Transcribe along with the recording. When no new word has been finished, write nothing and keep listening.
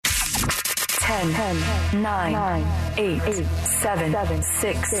10, 9, 8, 7,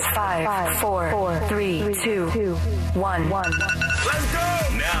 6, 5, 4, 3, 2, 1. Let's go!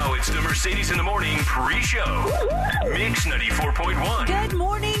 Now it's the Mercedes in the Morning pre-show. Mix 94.1. Good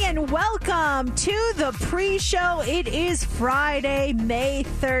morning and welcome to the pre-show. It is Friday, May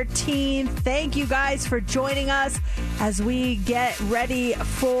 13th. Thank you guys for joining us as we get ready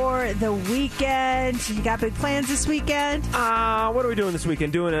for the weekend. You got big plans this weekend? What are we doing this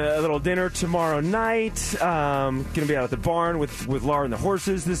weekend? Doing a little dinner tomorrow night. Going to be out at the barn with Laura and the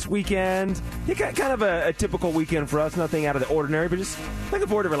horses this weekend. Yeah, kind of a typical weekend for us. Nothing out of the ordinary, but just looking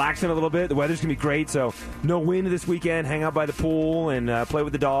forward to relaxing a little bit. The weather's going to be great, so no wind this weekend. Hang out by the pool and play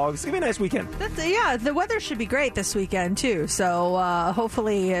with the dogs. It's going to be a nice weekend. The weather should be great this weekend, too. So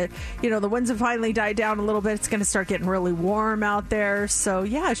hopefully, the winds have finally died down a little bit. It's going to start getting really warm out there. So,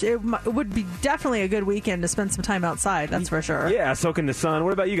 yeah, it would be definitely a good weekend to spend some time outside. That's for sure. Yeah, soaking the sun.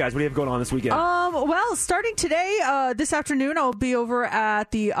 What about you guys? What do you have going on this weekend? Well, starting today, this afternoon, I'll be over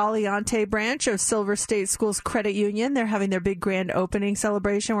at the Aliante branch of Silver State Schools Credit Union. They're having their big grand opening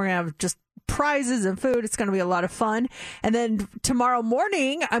celebration. We're going to have just prizes and food. It's going to be a lot of fun. And then tomorrow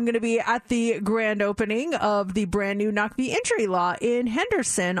morning, I'm going to be at the grand opening of the brand new Knockby Entry Law in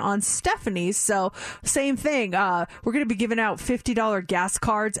Henderson on Stephanie's. So same thing. We're going to be giving out $50 gas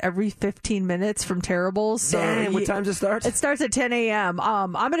cards every 15 minutes from Terribles. So Dang, what time does it start? It starts at 10 a.m.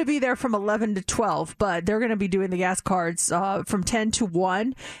 I'm going to be there from 11 to 12, but they're going to be doing the gas cards from 10 to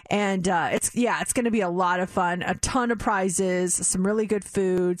 1. And it's going to be a lot of fun. A ton of prizes, some really good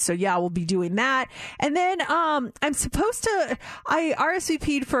food. So yeah, we'll be doing that. And then I'm supposed to, I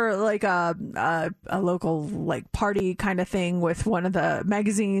RSVP'd for like a local like party kind of thing with one of the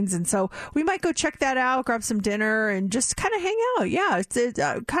magazines, and so we might go check that out, grab some dinner, and just kind of hang out. Yeah, it's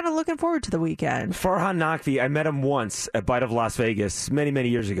kind of looking forward to the weekend. Farhan Naqvi, I met him once at Bite of Las Vegas many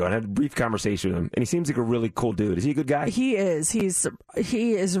years ago, and had a brief conversation with him, and he seems like a really cool dude. Is he a good guy? He is. He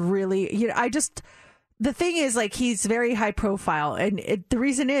is really. The thing is, like, he's very high profile, and the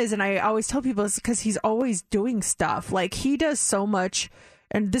reason is, and I always tell people, is because he's always doing stuff. Like, he does so much,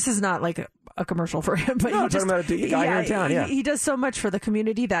 and this is not like a commercial for him, but no, talking about a guy here in town. Yeah, he does so much for the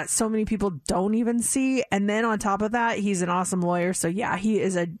community that so many people don't even see. And then on top of that, he's an awesome lawyer. So yeah, he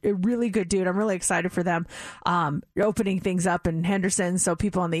is a really good dude. I'm really excited for them opening things up in Henderson, so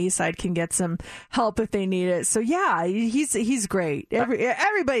people on the east side can get some help if they need it. So yeah, he's great.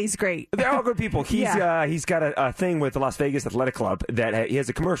 Everybody's great. They're all good people. He's got a thing with the Las Vegas Athletic Club that he has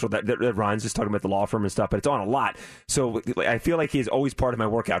a commercial that runs, just talking about the law firm and stuff, but it's on a lot. So I feel like he is always part of my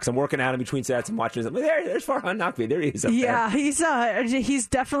workout because I'm working out in between sets and watching him. There's Farhan Naqvi. There he is. Yeah, he's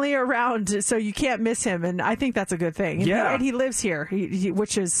definitely around, so you can't miss him, and I think that's a good thing. And he lives here,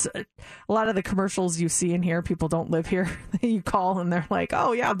 which is a lot of the commercials you see in here. People don't live here. You call and they're like,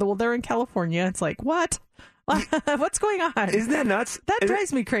 "Oh yeah, well they're in California." It's like, what? What's going on? Isn't that nuts? That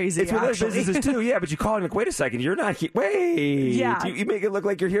drives me crazy. It's one of those businesses too, yeah. But you call and like, wait a second, you're not here. Wait, yeah. You make it look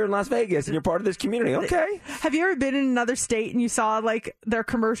like you're here in Las Vegas and you're part of this community. Okay. Have you ever been in another state and you saw like their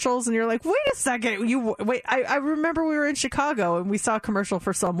commercials and you're like, wait a second, I remember we were in Chicago and we saw a commercial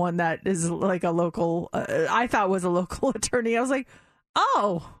for someone that is like a local. I thought was a local attorney. I was like,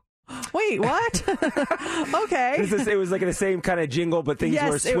 oh. Wait, what? Okay. It was like in the same kind of jingle, but things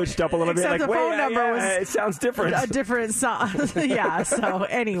were switched up a little bit. Like, the phone number was it sounds different. A different song. Yeah. So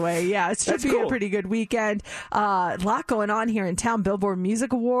anyway, yeah, it should be a pretty good weekend. A lot going on here in town. Billboard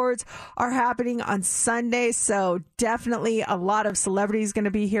Music Awards are happening on Sunday, so definitely a lot of celebrities going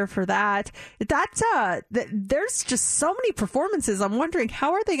to be here for that. There's just so many performances. I'm wondering,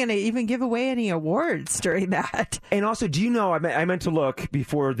 how are they going to even give away any awards during that? And also, do you know? I meant to look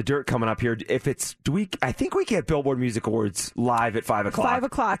before the Dirt coming up here. If it's I think we get Billboard Music Awards live at 5 o'clock. 5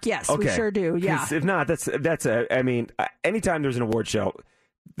 o'clock, yes, okay. We sure do. Yeah. If not, anytime there's an award show,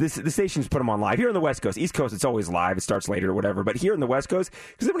 the stations put them on live. Here on the West Coast, East Coast, it's always live. It starts later or whatever. But here in the West Coast,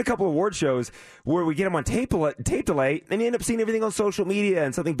 because there's been a couple of award shows where we get them on tape delay, and you end up seeing everything on social media,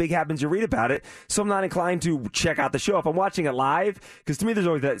 and something big happens, you read about it. So I'm not inclined to check out the show if I'm watching it live, because to me there's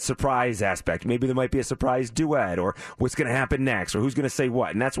always that surprise aspect. Maybe there might be a surprise duet, or what's going to happen next, or who's going to say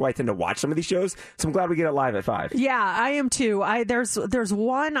what. And that's why I tend to watch some of these shows. So I'm glad we get it live at 5. Yeah, I am too. There's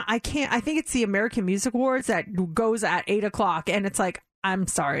one, I think it's the American Music Awards that goes at 8 o'clock, and it's like, I'm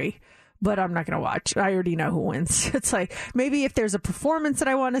sorry, but I'm not going to watch. I already know who wins. It's like maybe if there's a performance that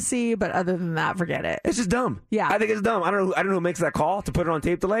I want to see, but other than that, forget it. It's just dumb. Yeah. I think it's dumb. I don't know who makes that call to put it on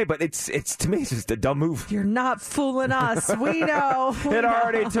tape delay, but it's to me, it's just a dumb move. You're not fooling us. We know. It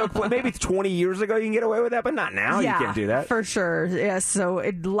already took, maybe 20 years ago you can get away with that, but not now. Yeah, you can't do that. For sure. Yes. So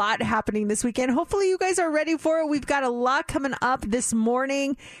a lot happening this weekend. Hopefully you guys are ready for it. We've got a lot coming up this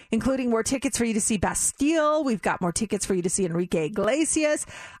morning, including more tickets for you to see Bastille. We've got more tickets for you to see Enrique Iglesias.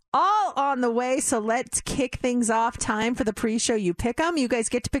 All on the way, so let's kick things off. Time for the pre-show You Pick 'em. You guys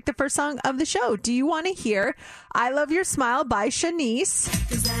get to pick the first song of the show. Do you want to hear I Love Your Smile by Shanice?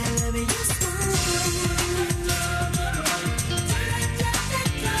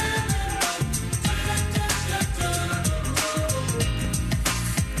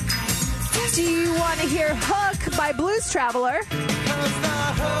 Do you want to hear Hook by Blues Traveler?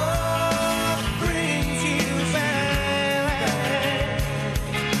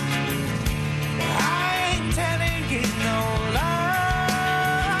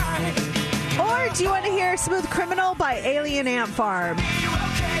 Or do you want to hear Smooth Criminal by Alien Ant Farm?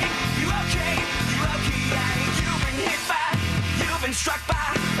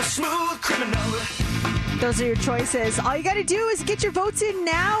 Those are your choices. All you got to do is get your votes in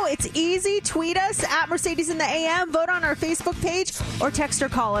now. It's easy. Tweet us at Mercedes in the AM. Vote on our Facebook page or text or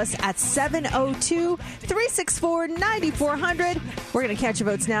call us at 702-364-9400. We're going to catch your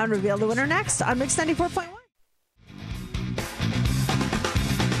votes now and reveal the winner next on Mix 94.1.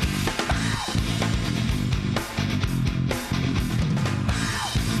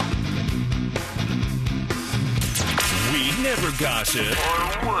 We'd never gossip.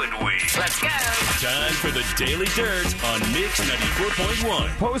 Or would we? Let's go. Time for the Daily Dirt on Mix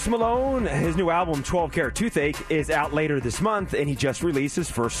 94.1. Post Malone, his new album, 12 Karat Toothache, is out later this month, and he just released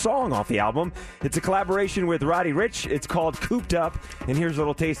his first song off the album. It's a collaboration with Roddy Ricch. It's called Cooped Up, and here's a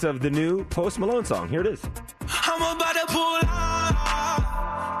little taste of the new Post Malone song. Here it is. I'm about to pull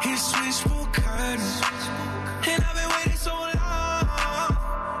out his switchboard curtains, and I've been waiting so long.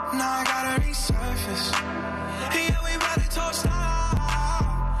 Now I gotta resurface. Yeah, we about to toast up.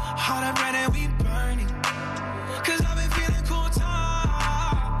 Hot up bread and we burning. Cause I've been feeling cool time.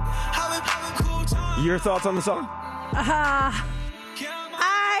 I've been having cool time. Your thoughts on the song?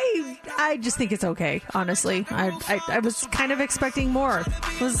 I just think it's okay, honestly. I was kind of expecting more.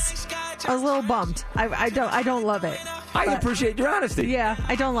 I was a little bummed. I don't love it. I appreciate your honesty. Yeah,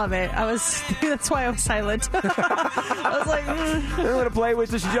 I don't love it. That's why I was silent. I was like, I'm going to play with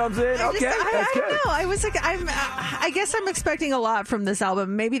so she jumps in. Okay, that's good. I don't know. I was like, I guess I'm expecting a lot from this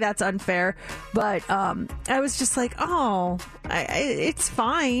album. Maybe that's unfair, but I was just like, it's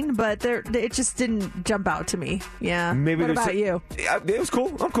fine, but it just didn't jump out to me. Yeah. Maybe what about you? It was cool.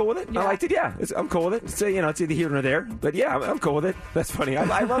 I'm cool with it. Yeah. I liked it. Yeah, I'm cool with it. So, it's either here or there. But yeah, I'm cool with it. That's funny.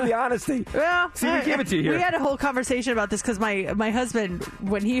 I love the honesty. Well, see, we give it to you here. We had a whole conversation about this because my husband,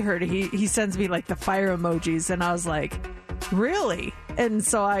 when he heard it, he sends me like the fire emojis, and I was like, really? And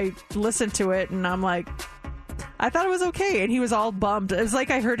so I listened to it, and I'm like, I thought it was okay, and he was all bummed. It was like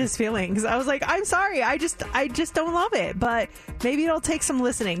I hurt his feelings. I was like, I'm sorry, I just don't love it, but maybe it'll take some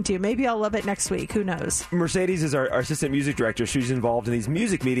listening to. Maybe I'll love it next week. Who knows? Mercedes is our assistant music director. She's involved in these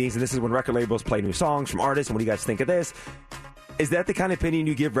music meetings, and this is when record labels play new songs from artists. And what do you guys think of this? Is that the kind of opinion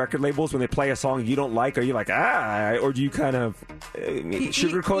you give record labels when they play a song you don't like? Are you like, or do you kind of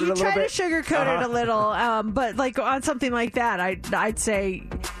sugarcoat it a little bit? You try to sugarcoat it a little, but like on something like that, I'd say,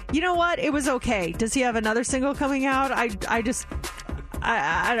 you know what? It was okay. Does he have another single coming out? I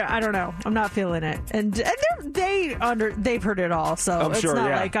don't know. I'm not feeling it, and they've heard it all, so it's not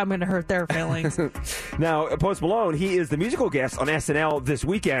like I'm going to hurt their feelings. Now, Post Malone, he is the musical guest on SNL this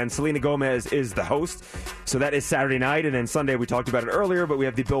weekend. Selena Gomez is the host, so that is Saturday night, and then Sunday we talked about it earlier, but we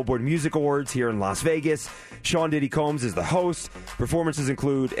have the Billboard Music Awards here in Las Vegas. Sean Diddy Combs is the host. Performances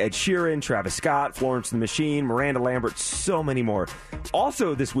include Ed Sheeran, Travis Scott, Florence and the Machine, Miranda Lambert, so many more.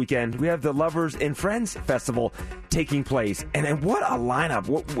 Also this weekend, we have the Lovers and Friends Festival taking place, and what a lineup.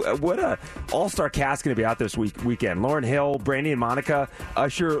 What a all-star cast going to be out this weekend. Lauryn Hill, Brandy and Monica,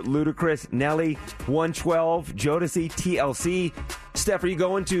 Usher, Ludacris, Nelly, 112, Jodeci, TLC. Steph, are you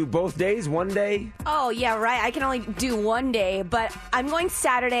going to both days, one day? Oh, yeah, right. I can only do one day, but I'm going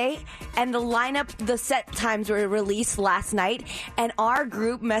Saturday, and the lineup, the set times were released last night, and our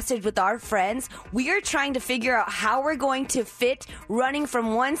group messaged with our friends. We are trying to figure out how we're going to fit running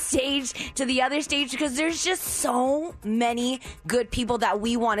from one stage to the other stage, because there's just so many good people that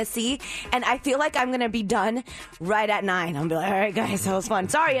we want to see, and I feel like I'm going to be done right at 9. I'll be like, all right, guys, that was fun.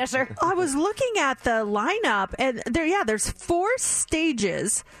 Sorry, Usher. I was looking at the lineup, and there's 4 stages,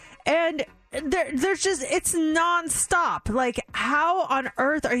 and there's just, it's nonstop. Like, how on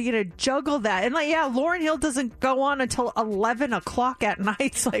earth are you going to juggle that? And like, yeah, Lauryn Hill doesn't go on until 11 o'clock at night.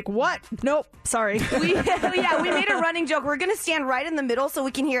 It's like, what? Nope. Sorry. We made a running joke. We're going to stand right in the middle so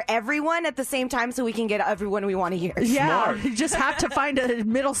we can hear everyone at the same time so we can get everyone we want to hear. Yeah. Smart. You just have to find a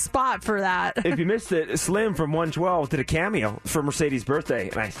middle spot for that. If you missed it, Slim from 112 did a cameo for Mercedes' birthday,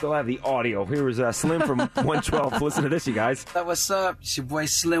 and I still have the audio. Here was Slim from 112. Listen to this, you guys. What's up? It's your boy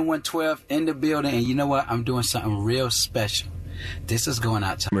Slim 112 in the building, and you know what? I'm doing something real special. This is going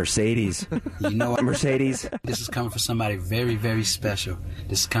out to Mercedes. You know what? Mercedes. This is coming from somebody very, very special.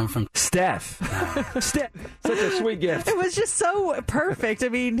 This is coming from Steph. Steph. Such a sweet gift. It was just so perfect. I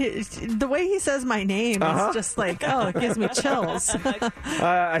mean, the way he says my name is just like, oh, it gives me chills.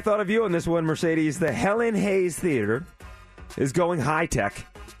 I thought of you on this one, Mercedes. The Helen Hayes Theater is going high-tech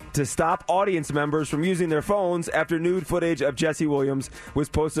to stop audience members from using their phones after nude footage of Jesse Williams was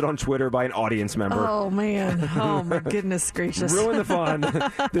posted on Twitter by an audience member. Oh, man. Oh, my goodness gracious. Ruin the fun.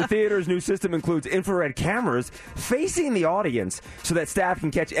 The theater's new system includes infrared cameras facing the audience so that staff can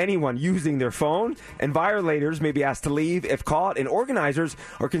catch anyone using their phone, and violators may be asked to leave if caught, and organizers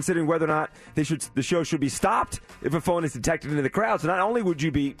are considering whether or not the show should be stopped if a phone is detected in the crowd. So not only would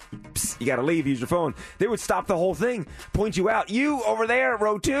you be, you got to leave, use your phone, they would stop the whole thing, point you out. You over there at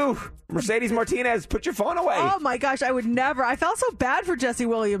row 2, Mercedes Martinez, put your phone away. Oh my gosh, I would never. I felt so bad for Jesse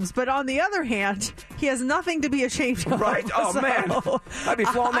Williams, but on the other hand, he has nothing to be ashamed of. Right? Oh, so, man. I'd be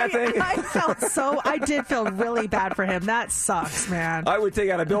flaunting that thing. I did feel really bad for him. That sucks, man. I would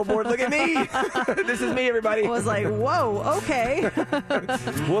take out a billboard. Look at me. This is me, everybody. I was like, whoa, okay.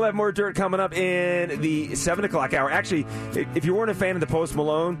 We'll have more dirt coming up in the 7 o'clock hour. Actually, if you weren't a fan of the Post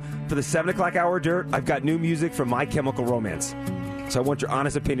Malone, for the 7 o'clock hour dirt, I've got new music from My Chemical Romance. So I want your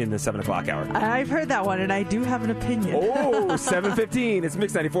honest opinion in the 7 o'clock hour. I've heard that one, and I do have an opinion. Oh, 7:15. It's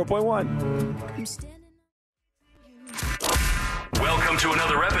Mix 94.1. Welcome to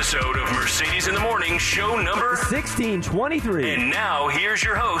another episode of Mercedes in the Morning, show number 1623. And now, here's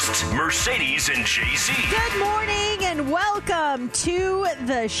your hosts, Mercedes and JC. Good morning and welcome to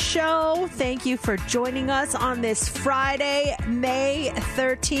the show. Thank you for joining us on this Friday, May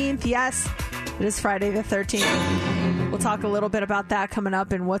 13th. Yes, it is Friday the 13th. We'll talk a little bit about that coming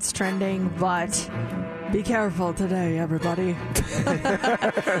up and what's trending, but be careful today, everybody.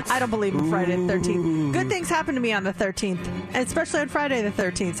 I don't believe in Friday the 13th. Good things happen to me on the 13th, and especially on Friday the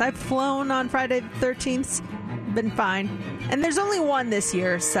 13th. I've flown on Friday the 13th. Been fine. And there's only one this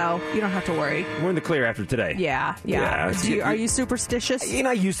year, so you don't have to worry. We're in the clear after today. Yeah. Are you superstitious? You know,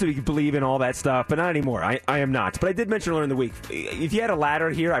 I used to believe in all that stuff, but not anymore. I am not. But I did mention earlier in the week, if you had a ladder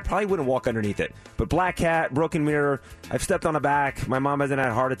here, I probably wouldn't walk underneath it. But black cat, broken mirror, I've stepped on a back. My mom hasn't had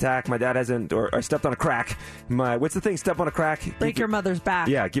a heart attack. My dad hasn't, or I stepped on a crack. What's the thing? Step on a crack? Break your mother's back.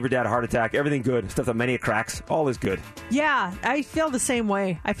 Yeah, give your dad a heart attack. Everything good. Stepped on many cracks. All is good. Yeah, I feel the same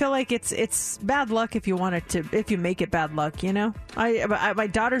way. I feel like it's bad luck if you want it to, if you make it bad luck, you know? My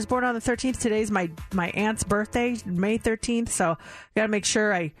daughter's born on the 13th. Today's my aunt's birthday, May 13th, so got to make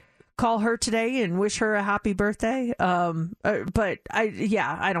sure I call her today and wish her a happy birthday. But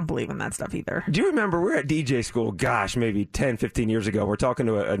I don't believe in that stuff either. Do you remember we were at DJ school, gosh, maybe 10, 15 years ago. We're talking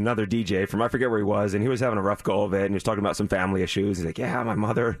to another DJ from, I forget where he was, and he was having a rough go of it, and he was talking about some family issues. He's like, yeah, my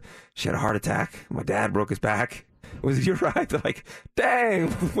mother, she had a heart attack. My dad broke his back. Was you right? They're like,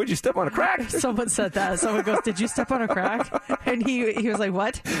 dang, would you step on a crack? Someone said that. Someone goes, did you step on a crack? And he was like,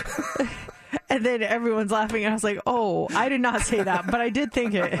 what? And then everyone's laughing, and I was like, oh, I did not say that, but I did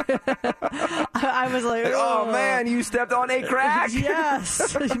think it. I was like, oh, man, you stepped on a crack?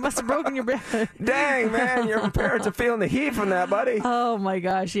 Yes. You must have broken your back. Dang, man, your parents are feeling the heat from that, buddy. Oh, my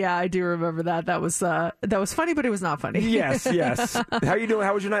gosh. Yeah, I do remember that. That was funny, but it was not funny. Yes. How you doing?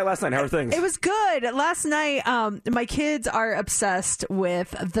 How was your night last night? How are things? It was good. Last night, my kids are obsessed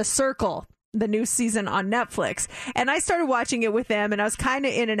with The Circle, the new season on Netflix, and I started watching it with them, and I was kind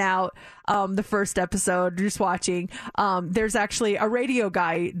of in and out the first episode, just watching. There's actually a radio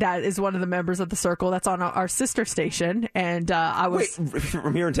guy that is one of the members of The Circle that's on our sister station, and I was... Wait,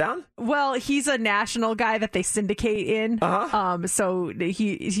 from here in town? Well, he's a national guy that they syndicate in. So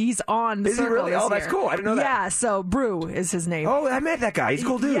he's on The Circle. Is he really? Oh, that's cool. I didn't know that. Yeah, so Brew is his name. Oh, I met that guy. He's a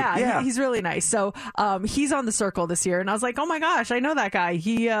cool dude. Yeah. He's really nice. So he's on The Circle this year, and I was like, oh my gosh, I know that guy.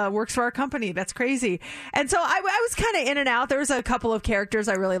 He works for our company. That's crazy. And so I was kind of in and out. There was a couple of characters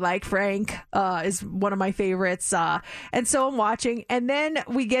I really like. Frank is one of my favorites. And so I'm watching, and then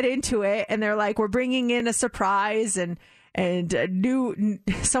we get into it, and they're like, we're bringing in a surprise, and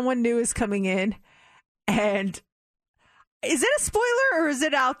someone new is coming in. And is it a spoiler or is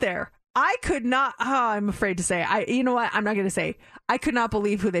it out there? I could not. Oh, I'm afraid to say. You know what? I'm not going to say. I could not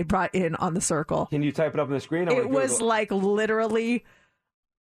believe who they brought in on the circle. Can you type it up on the screen? It was like literally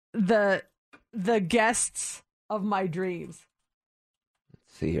the guests of my dreams.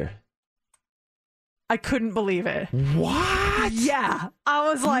 Let's see here. I couldn't believe it. What? Yeah. I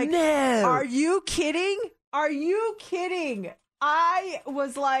was like, no. Are you kidding? Are you kidding? I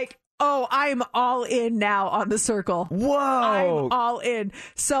was like, oh, I'm all in now on the circle. Whoa. I'm all in.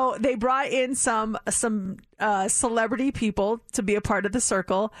 So they brought in some celebrity people to be a part of the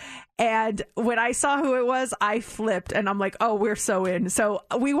circle. And when I saw who it was, I flipped and I'm like, oh, we're so in. So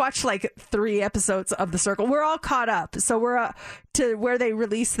we watched like 3 episodes of the circle. We're all caught up. So we're to where they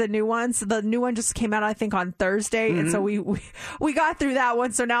released the new ones. The new one just came out, I think, on Thursday. And so we got through that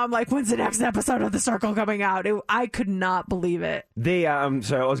one. So now I'm like, when's the next episode of the circle coming out? I could not believe it. They,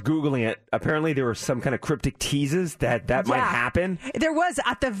 so I was Googling it. Apparently there were some kind of cryptic teases that might happen. There was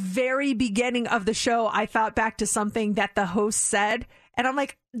at the very beginning of the show. I thought back to something that the host said. And I'm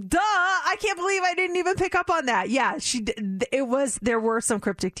like, duh, I can't believe I didn't even pick up on that. Yeah, there were some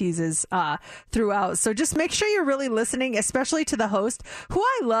cryptic teases throughout. So just make sure you're really listening, especially to the host, who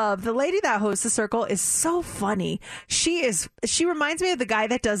I love. The lady that hosts the circle is so funny. She reminds me of the guy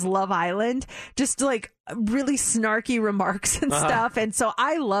that does Love Island, just like really snarky remarks and stuff. And so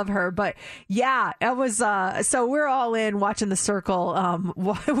I love her. But yeah, it was, so we're all in watching the circle.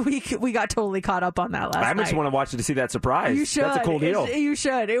 We got totally caught up on that last night. I just want to watch it to see that surprise. You should. That's a cool deal. You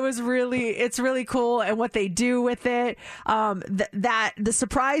should. It's really cool, and what they do with it. That the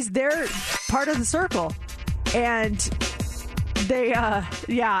surprise, they're part of the circle, and they,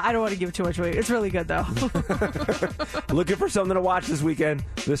 I don't want to give too much away. It's really good though. Looking for something to watch this weekend?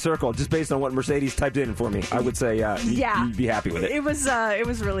 The Circle, just based on what Mercedes typed in for me, I would say, you'd be happy with it. It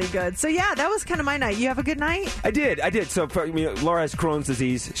was really good. So yeah, that was kind of my night. You have a good night? I did. So Laura has Crohn's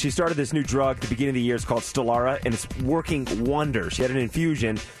disease. She started this new drug at the beginning of the year. It's called Stelara, and it's working wonders. She had an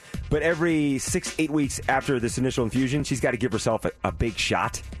infusion, but every 6-8 weeks after this initial infusion, she's got to give herself a big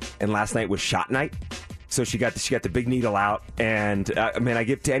shot. And last night was shot night. So she got the big needle out, and I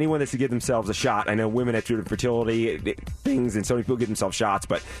give to anyone that's to give themselves a shot. I know women have to do fertility things, and so many people give themselves shots,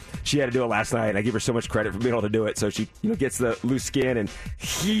 but she had to do it last night, and I give her so much credit for being able to do it. So she gets the loose skin and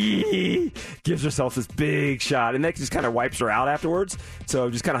gives herself this big shot, and that just kind of wipes her out afterwards. So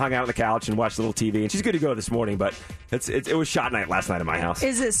just kind of hung out on the couch and watched a little TV, and she's good to go this morning. But it was shot night last night at my house.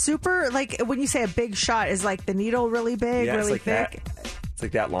 Is it super, like when you say a big shot, is like the needle really big, really like thick? It's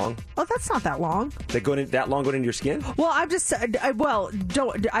like that long. Oh, that's not that long. They go in that long, going into your skin? Well, I'm just I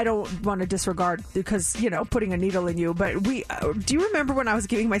don't want to disregard because putting a needle in you. But do you remember when I was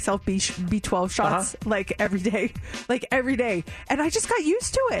giving myself B12 shots like every day, and I just got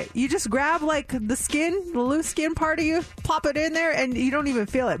used to it. You just grab like the loose skin part of you, pop it in there, and you don't even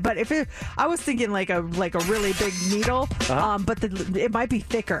feel it. But I was thinking like a really big needle, but it might be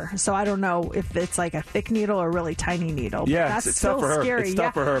thicker. So I don't know if it's like a thick needle or a really tiny needle. Yeah, but that's it's still tough for her. scary. It's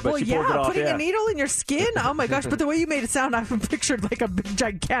tough for her, but she pulled it off. Putting a needle in your skin. Oh my gosh! But the way you made it sound, I've pictured like a big,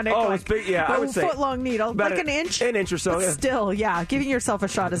 gigantic, it's big. Yeah, I would say foot-long needle, like an inch or so. Yeah. Still, yeah, giving yourself a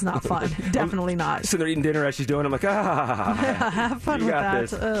shot is not fun. Definitely not. So they're eating dinner as she's doing. I'm like, have fun with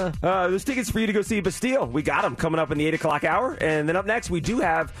that. There's tickets for you to go see Bastille. We got them coming up in the 8 o'clock hour, and then up next we do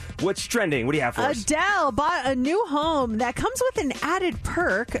have what's trending. What do you have for us? Adele bought a new home that comes with an added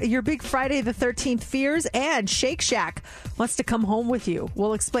perk. Your big Friday the 13th fears, and Shake Shack wants to come home with you.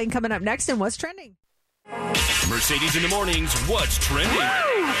 We'll explain coming up next in What's Trending. Mercedes in the mornings, What's Trending?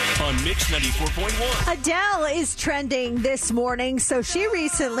 On Mix 94.1. Adele is trending this morning. So she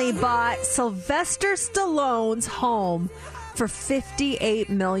recently bought Sylvester Stallone's home for $58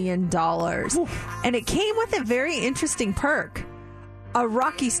 million. And it came with a very interesting perk. A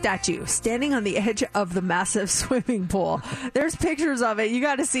Rocky statue standing on the edge of the massive swimming pool. There's pictures of it. You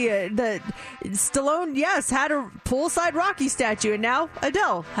got to see it. Stallone, yes, had a poolside Rocky statue, and now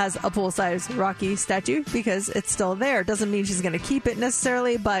Adele has a poolside Rocky statue because it's still there. Doesn't mean she's going to keep it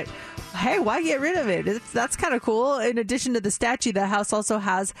necessarily, but hey, why get rid of it? That's kind of cool. In addition to the statue, the house also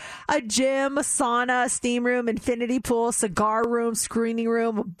has a gym, a sauna, a steam room, infinity pool, cigar room, screening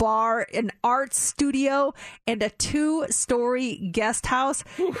room, a bar, an art studio, and a 2-story guest house.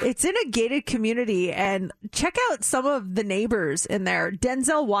 It's in a gated community, and check out some of the neighbors in there.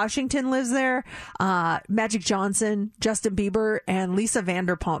 Denzel Washington lives there, Magic Johnson, Justin Bieber, and Lisa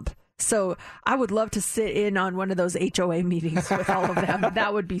Vanderpump. So I would love to sit in on one of those HOA meetings with all of them.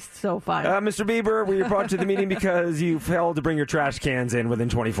 That would be so fun. Mr. Bieber, we brought you to the meeting because you failed to bring your trash cans in within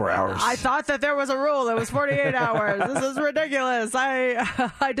 24 hours. I thought that there was a rule. It was 48 hours. This is ridiculous.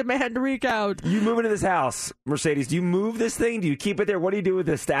 I demand a recount. You move into this house, Mercedes. Do you move this thing? Do you keep it there? What do you do with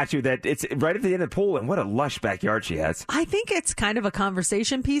this statue that it's right at the end of the pool? And what a lush backyard she has. I think it's kind of a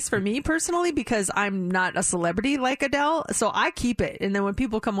conversation piece for me personally because I'm not a celebrity like Adele. So I keep it. And then when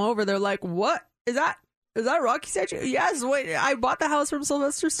people come over, they're like, what is that? Is that a Rocky statue? Yes. Wait, I bought the house from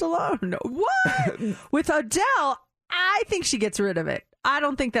Sylvester Stallone. What? With Adele, I think she gets rid of it. I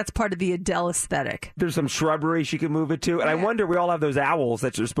don't think that's part of the Adele aesthetic. There's some shrubbery she could move it to. And I wonder, we all have those owls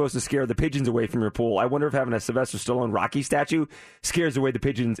that are supposed to scare the pigeons away from your pool. I wonder if having a Sylvester Stallone Rocky statue scares away the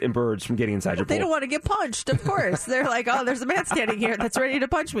pigeons and birds from getting inside your pool. They don't want to get punched, of course. They're like, oh, there's a man standing here that's ready to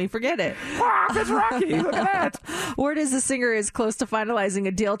punch me. Forget it. That's Rocky. Look at that. Word is the singer is close to finalizing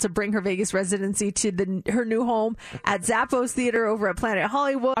a deal to bring her Vegas residency to her new home at Zappos Theater over at Planet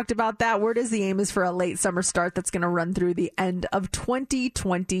Hollywood. Talked about that. Word is the aim is for a late summer start that's going to run through the end of 2022.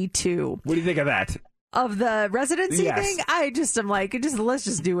 What do you think of that? Of the residency Yes. thing? I just am like, let's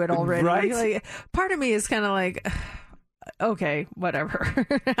just do it already. Right? Like, part of me is kind of like, okay, whatever.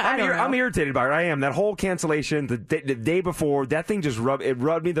 I'm irritated by it. I am. That whole cancellation the day before, that thing just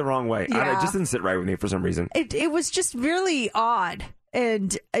rubbed me the wrong way. Yeah. It just didn't sit right with me for some reason. It was just really odd.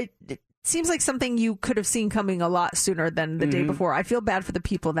 And it seems like something you could have seen coming a lot sooner than the day before. I feel bad for the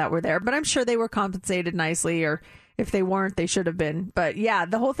people that were there, but I'm sure they were compensated nicely, or if they weren't, they should have been. But yeah,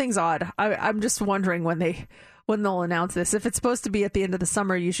 the whole thing's odd. I'm just wondering when they'll announce this. If it's supposed to be at the end of the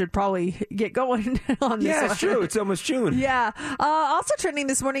summer, you should probably get going on this. Yeah, one. it's true. It's almost June. Yeah. Also trending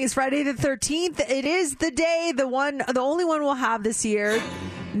this morning is Friday the 13th. It is the day, the only one we'll have this year.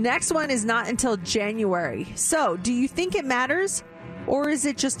 Next one is not until January. So, do you think it matters? Or is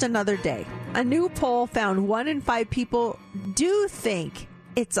it just another day? A new poll found 1 in 5 people do think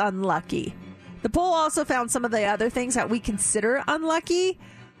it's unlucky. The poll also found some of the other things that we consider unlucky.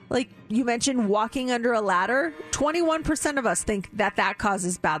 Like you mentioned, walking under a ladder. 21% of us think that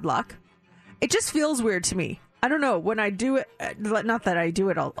causes bad luck. It just feels weird to me. I don't know. When I do it, not that I do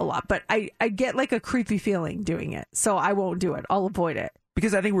it a lot, but I get like a creepy feeling doing it. So I won't do it. I'll avoid it.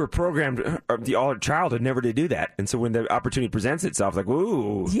 Because I think we're programmed all our childhood never to do that. And so when the opportunity presents itself, like,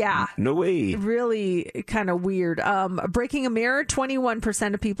 ooh, yeah, no way. Really kind of weird. Breaking a mirror,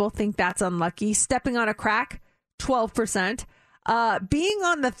 21% of people think that's unlucky. Stepping on a crack, 12%. Being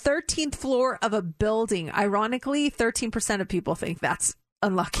on the 13th floor of a building, ironically, 13% of people think that's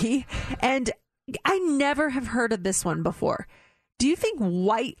unlucky. And I never have heard of this one before. Do you think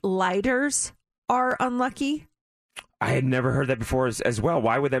white lighters are unlucky? I had never heard that before as well.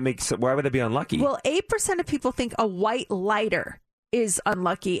 Why would that be unlucky? Well, 8% of people think a white lighter is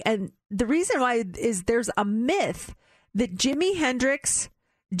unlucky. And the reason why is there's a myth that Jimi Hendrix,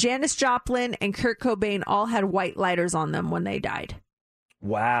 Janis Joplin, and Kurt Cobain all had white lighters on them when they died.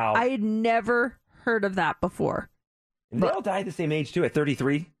 Wow. I had never heard of that before. And they all died at the same age, too, at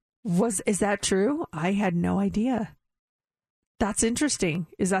 33. Is that true? I had no idea. That's interesting.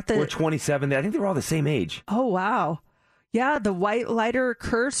 Is that Or 27. I think they were all the same age. Oh, wow. Yeah, the white lighter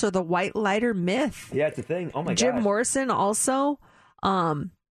curse or the white lighter myth. Yeah, it's a thing. Oh, my God. Jim Morrison also.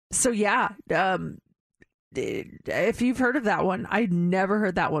 So, yeah. If you've heard of that one, I'd never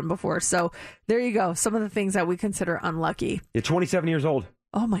heard that one before. So there you go. Some of the things that we consider unlucky. You're 27 years old.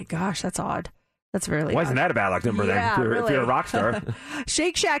 Oh, my gosh. That's odd. That's really Why odd. isn't that a bad luck number Yeah, then? If you're a rock star.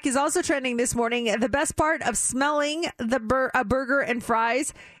 Shake Shack is also trending this morning. The best part of smelling a burger and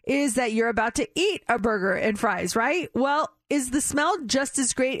fries is that you're about to eat a burger and fries, right? Well, is the smell just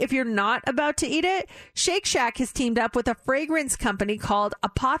as great if you're not about to eat it? Shake Shack has teamed up with a fragrance company called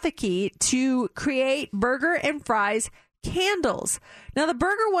Apotheke to create burger and fries candles. Now, the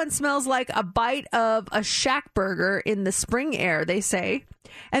burger one smells like a bite of a Shack burger in the spring air, they say.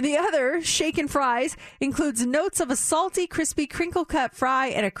 And the other, Shaken Fries, includes notes of a salty, crispy, crinkle-cut fry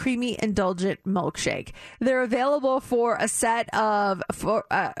and a creamy, indulgent milkshake. They're available for a set as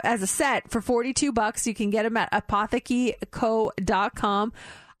a set for $42. You can get them at apothekeco.com.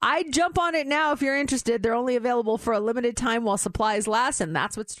 I'd jump on it now if you're interested. They're only available for a limited time while supplies last, and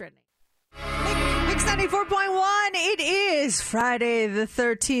that's what's trending. Mix 94.1, it is Friday the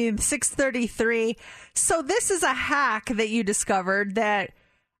 13th, 6:33. So this is a hack that you discovered that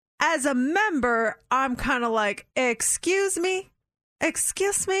as a member, I'm kind of like, excuse me?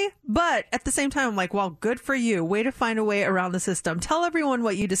 But at the same time, I'm like, well, good for you. Way to find a way around the system. Tell everyone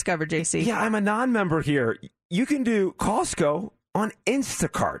what you discovered, JC. Yeah, I'm a non-member here. You can do Costco on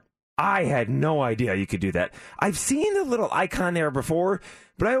Instacart. I had no idea you could do that. I've seen the little icon there before,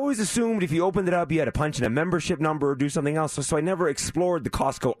 but I always assumed if you opened it up, you had to punch in a membership number or do something else. So I never explored the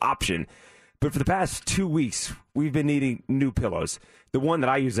Costco option. But for the past 2 weeks, we've been needing new pillows. The one that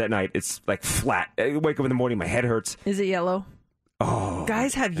I use at night, it's like flat. I wake up in the morning, my head hurts. Is it yellow? Oh,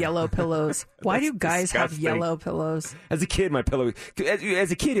 guys have yellow pillows. Why do guys disgusting. have yellow pillows? As a kid, my pillow.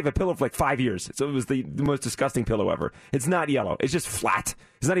 As a kid, you have a pillow for like 5 years, so it was the most disgusting pillow ever. It's not yellow. It's just flat.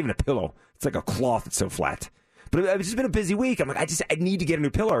 It's not even a pillow. It's like a cloth. It's so flat. But it's just been a busy week. I'm like, I need to get a new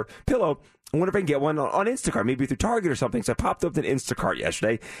pillow. I wonder if I can get one on Instacart, maybe through Target or something. So I popped up to Instacart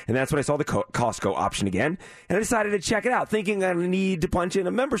yesterday, and that's when I saw the Costco option again, and I decided to check it out, thinking I need to punch in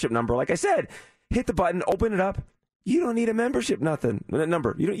a membership number. Like I said, hit the button, open it up. You don't need a membership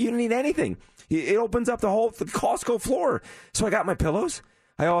number. You don't need anything. It opens up the whole Costco floor. So I got my pillows.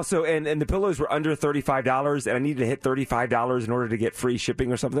 I also, and the pillows were under $35, and I needed to hit $35 in order to get free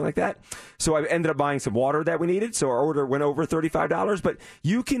shipping or something like that. So I ended up buying some water that we needed, so our order went over $35. But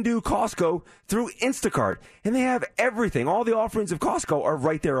you can do Costco through Instacart, and they have everything. All the offerings of Costco are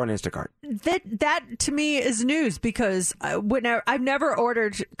right there on Instacart. That to me is news, because I've never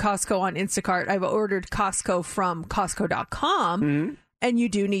ordered Costco on Instacart. I've ordered Costco from Costco.com, Mm-hmm. and you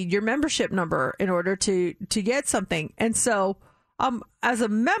do need your membership number in order to get something. And so as a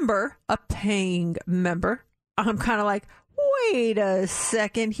member, a paying member, I'm kind of like, wait a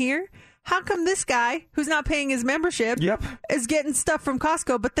second here. How come this guy who's not paying his membership is getting stuff from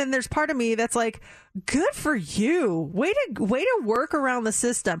Costco? But then there's part of me that's like, good for you. Way to work around the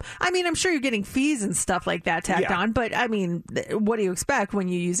system. I mean, I'm sure you're getting fees and stuff like that tacked on, but I mean, what do you expect when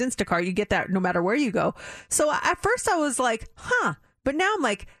you use Instacart? You get that no matter where you go. So at first I was like, but now I'm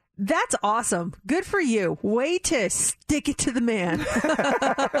like, that's awesome. Good for you. Way to stick it to the man.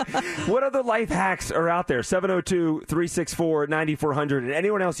 What other life hacks are out there? 702-364-9400. And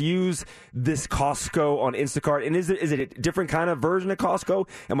anyone else use this Costco on Instacart? And is it a different kind of version of Costco?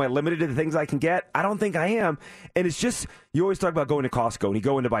 Am I limited to the things I can get? I don't think I am. And it's just, you always talk about going to Costco and you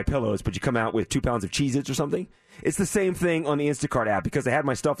go in to buy pillows, but you come out with 2 pounds of Cheez-Its or something. It's the same thing on the Instacart app, because I had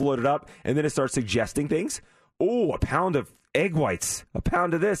my stuff loaded up and then it starts suggesting things. Oh, a pound of egg whites, a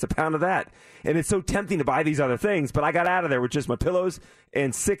pound of this, a pound of that. And it's so tempting to buy these other things, but I got out of there with just my pillows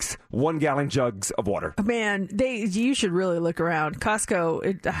and 6 1-gallon jugs of water. Man, you should really look around.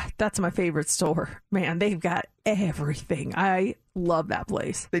 Costco, that's my favorite store. Man, they've got everything. I love that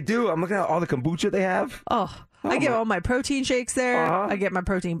place. They do. I'm looking at all the kombucha they have. I get all my protein shakes there. I get my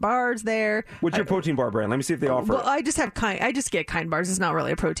protein bars there. What's your protein bar brand? Let me see if they offer. Well, I just get Kind bars. It's not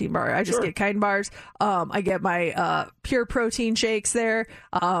really a protein bar. I just get Kind bars. I get my pure protein shakes there.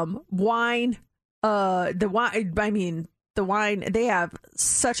 Wine. The wine. They have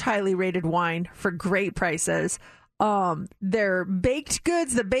such highly rated wine for great prices. Their baked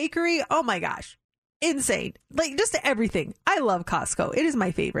goods, the bakery. Oh my gosh. Insane. Like, just everything. I love Costco. It is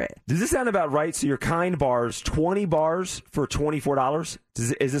my favorite. Does this sound about right? So your Kind bars, 20 bars for $24.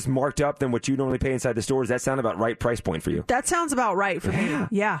 Is this marked up than what you normally pay inside the store? Does that sound about right price point for you? That sounds about right for me.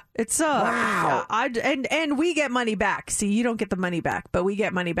 Yeah. It's wow. And we get money back. See, you don't get the money back, but we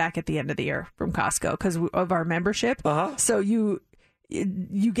get money back at the end of the year from Costco because of our membership. So you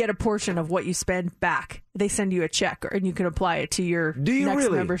get a portion of what you spend back. They send you a check, and you can apply it to your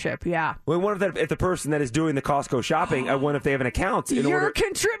next membership. Yeah. Well, I wonder if the person that is doing the Costco shopping, I wonder if they have an account. You're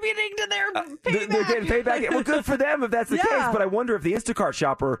contributing to their payback. They're getting paid back. Well, good for them if that's the case. But I wonder if the Instacart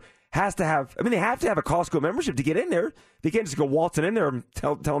shopper has to have, they have to have a Costco membership to get in there. They can't just go waltzing in there and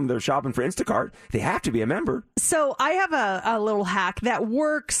tell them they're shopping for Instacart. They have to be a member. So I have a little hack that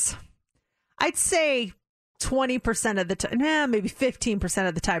works, I'd say 20% of the time, maybe 15%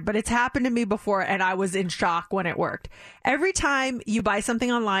 of the time, but it's happened to me before and I was in shock when it worked. Every time you buy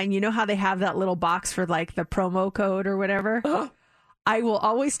something online, you know how they have that little box for like the promo code or whatever? I will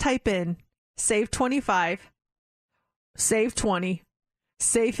always type in save 25, save 20,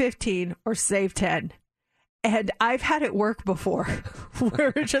 save 15, or save 10. And I've had it work before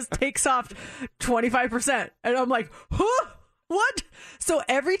where it just takes off 25%. And I'm like, huh? What? So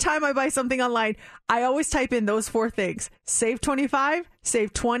every time I buy something online, I always type in those 4 things. Save 25,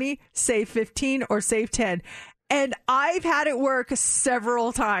 save 20, save 15, or save 10. And I've had it work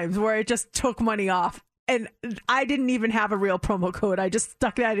several times where it just took money off. And I didn't even have a real promo code. I just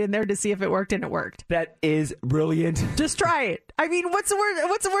stuck that in there to see if it worked, and it worked. That is brilliant. Just try it. I mean, what's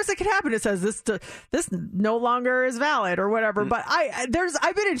the worst that could happen? It says this no longer is valid or whatever. But I've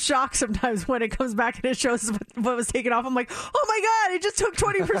been in shock sometimes when it comes back and it shows what was taken off. I'm like, oh my God, it just took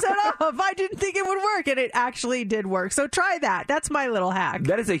 20% off. I didn't think it would work, and it actually did work. So try that. That's my little hack.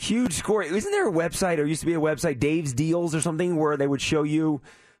 That is a huge score. Isn't there a website, or used to be a website, Dave's Deals or something, where they would show you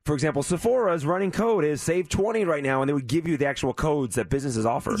For example, Sephora's running code is save20 right now, and they would give you the actual codes that businesses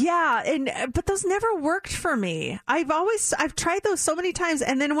offer. Yeah, but those never worked for me. I've tried those so many times,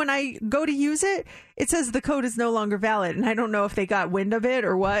 and then when I go to use it, it says the code is no longer valid, and I don't know if they got wind of it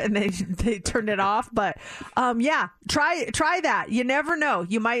or what, and they turned it off. But yeah, try that. You never know.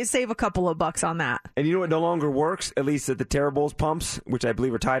 You might save a couple of bucks on that. And you know what no longer works, at least at the Terribles pumps, which I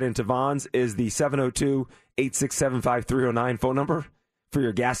believe are tied into Vons, is the 702-867-5309 phone number for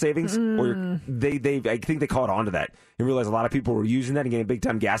your gas savings. Or I think they caught on to that and realized a lot of people were using that and getting big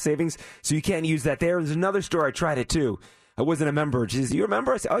time gas savings. So you can't use that there. There's another store I tried it too. I wasn't a member. She says, "You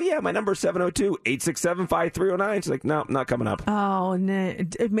remember?" I said, "Oh yeah, my number is 702-867-5309. She's like, "No, not coming up." Oh, no.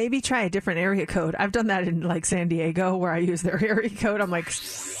 Maybe try a different area code. I've done that in like San Diego where I use their area code. I'm like,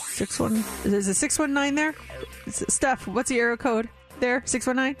 61. Is it 619 there? Steph, what's the area code there?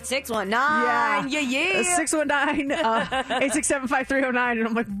 619? 619. Yeah. 619. 867-5309. And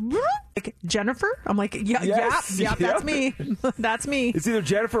I'm like, Jennifer? I'm like, Yes. yep, that's me. That's me. It's either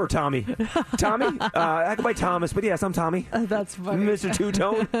Jennifer or Tommy. Tommy? I go by Thomas, but yes, I'm Tommy. That's funny. Mr.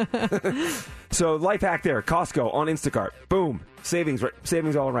 Two-Tone. So life hack there. Costco on Instacart. Boom. Savings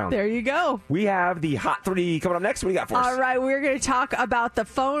all around. There you go. We have the Hot 3 coming up next. What do you got for us? All right, we're going to talk about the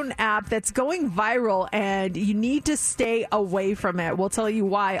phone app that's going viral, and you need to stay away from it. We'll tell you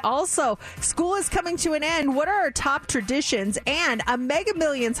why. Also, school is coming to an end. What are our top traditions? And a Mega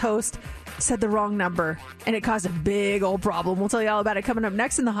Millions host said the wrong number, and it caused a big old problem. We'll tell you all about it coming up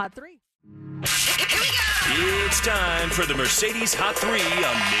next in the Hot 3. It's time for the Mercedes Hot 3 on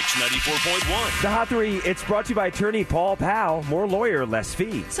Mix 94.1. The Hot 3, it's brought to you by attorney Paul Powell. More lawyer, less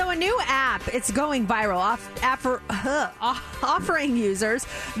fee. So a new app, it's going viral, offering users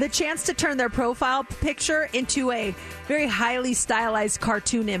the chance to turn their profile picture into a very highly stylized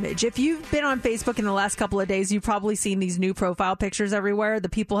cartoon image. If you've been on Facebook in the last couple of days, you've probably seen these new profile pictures everywhere. The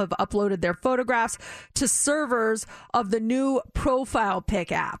people have uploaded their photographs to servers of the new Profile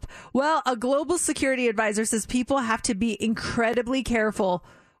Pic app. Well, a global security advisor says people have to be incredibly careful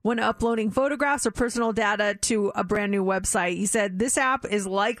when uploading photographs or personal data to a brand new website. He said this app is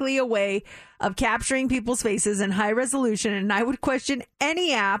likely a way of capturing people's faces in high resolution, and I would question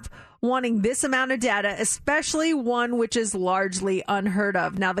any app wanting this amount of data, especially one which is largely unheard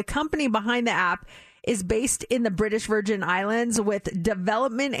of. Now, the company behind the app is based in the British Virgin Islands with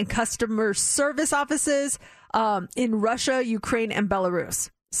development and customer service offices in Russia, Ukraine, and Belarus.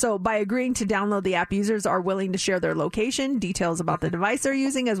 So by agreeing to download the app, users are willing to share their location, details about the device they're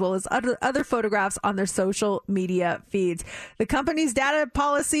using, as well as other photographs on their social media feeds. The company's data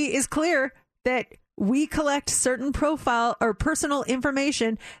policy is clear that we collect certain profile or personal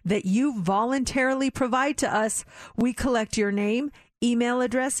information that you voluntarily provide to us. We collect your name, email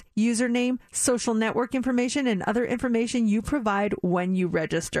address, username, social network information, and other information you provide when you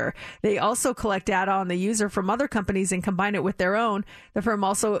register. They also collect data on the user from other companies and combine it with their own. The firm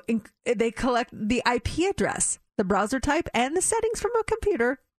also, they collect the IP address, the browser type, and the settings from a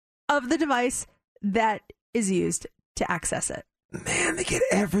computer of the device that is used to access it. Man, they get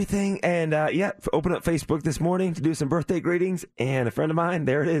everything. And open up Facebook this morning to do some birthday greetings, and a friend of mine,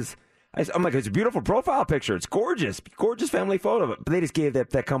 there it is. I'm like, it's a beautiful profile picture. It's gorgeous family photo. But they just gave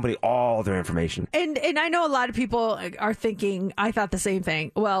that company all their information. And I know a lot of people are thinking, I thought the same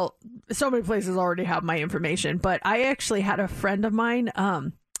thing. Well, so many places already have my information. But I actually had a friend of mine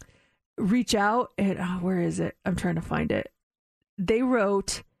reach out, and where is it? I'm trying to find it. They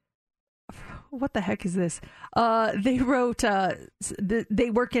wrote, what the heck is this? They wrote, they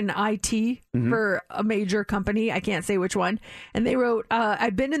work in IT for a major company. I can't say which one. And they wrote,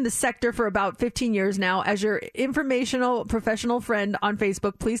 I've been in the sector for about 15 years now. As your informational professional friend on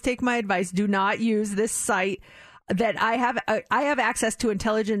Facebook, please take my advice. Do not use this site. That I have access to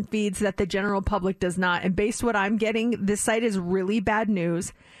intelligent feeds that the general public does not. And based on what I'm getting, this site is really bad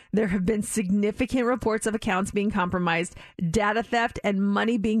news. There have been significant reports of accounts being compromised, data theft, and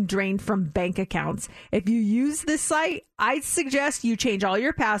money being drained from bank accounts. If you use this site, I'd suggest you change all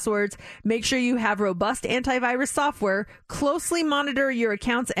your passwords, make sure you have robust antivirus software, closely monitor your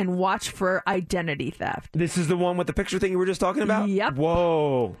accounts, and watch for identity theft. This is the one with the picture thing you were just talking about? Yep.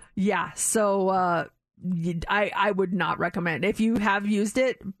 Whoa. Yeah, so I would not recommend. If you have used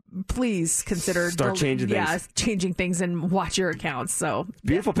it, please consider Start changing things. Yeah, changing things and watch your accounts. So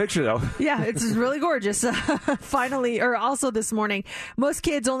Beautiful picture, though. yeah, it's really gorgeous. Finally, or also this morning, most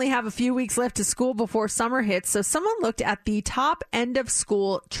kids only have a few weeks left to school before summer hits. So someone looked at the top end of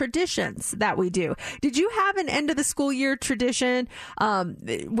school traditions that we do. Did you have an end of the school year tradition?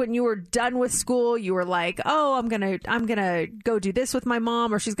 When you were done with school, you were like, oh, I'm gonna go do this with my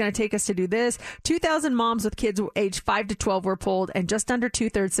mom, or she's gonna take us to do this. 2,000 moms with kids aged 5 to 12 were polled, and just under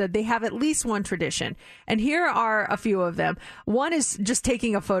 2/3 said they have at least one tradition. And here are a few of them. One is just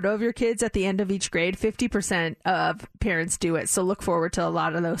taking a photo of your kids at the end of each grade. 50% of parents do it, so look forward to a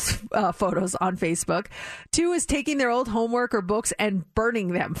lot of those photos on Facebook. 2 is taking their old homework or books and burning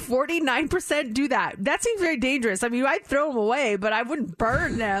them. 49% do that. That seems very dangerous. I mean, I'd throw them away, but I wouldn't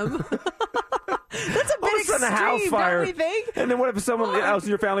burn them. That's a bit extreme, a house fire. don't we think? And then what if someone else in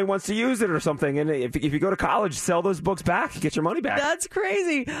your family wants to use it or something? And if you go to college, sell those books back, get your money back. That's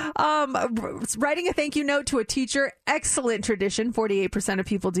crazy. Writing a thank you note to a teacher, excellent tradition. 48% of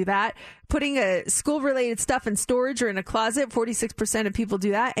people do that. Putting a school-related stuff in storage or in a closet, 46% of people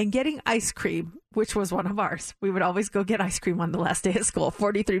do that. And getting ice cream, which was one of ours. We would always go get ice cream on the last day of school.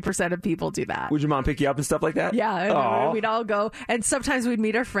 43% of people do that. Would your mom pick you up and stuff like that? Yeah, and Aww. we'd all go. And sometimes we'd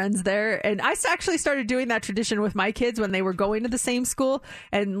meet our friends there. And I actually started doing that tradition with my kids when they were going to the same school.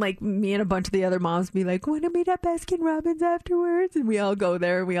 And like me and a bunch of the other moms be like, want to meet at Baskin Robbins afterwards? And we all go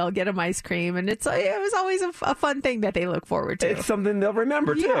there. We all get them ice cream. And it was always a fun thing that they look forward to. It's something they'll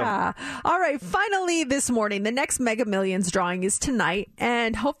remember, too. Yeah. All right. Finally, this morning, the next Mega Millions drawing is tonight.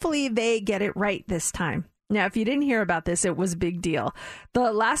 And hopefully they get it right this time. Now, if you didn't hear about this, it was a big deal.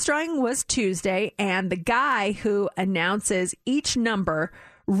 The last drawing was Tuesday, and the guy who announces each number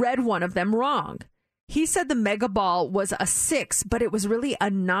read one of them wrong. He said the mega ball was a 6, but it was really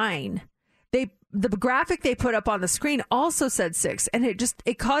a 9. The graphic they put up on the screen also said 6, and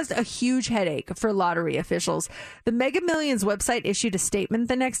it caused a huge headache for lottery officials. The Mega Millions website issued a statement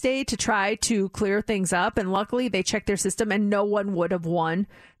the next day to try to clear things up, and luckily they checked their system and no one would have won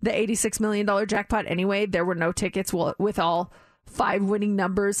the $86 million jackpot anyway. There were no tickets with all 5 winning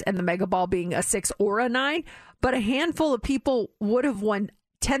numbers and the mega ball being a 6 or a 9, but a handful of people would have won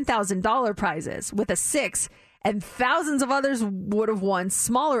 $10,000 prizes with a 6, and thousands of others would have won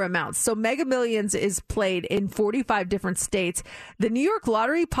smaller amounts. So Mega Millions is played in 45 different states. The New York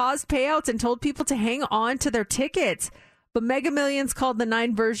Lottery paused payouts and told people to hang on to their tickets. But Mega Millions called the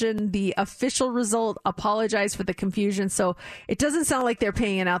 9 version the official result, apologized for the confusion. So it doesn't sound like they're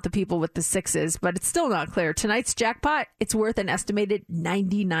paying out the people with the 6s, but it's still not clear. Tonight's jackpot, it's worth an estimated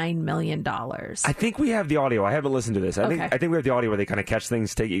 $99 million. I think we have the audio. I haven't listened to this. I think we have the audio where they kind of catch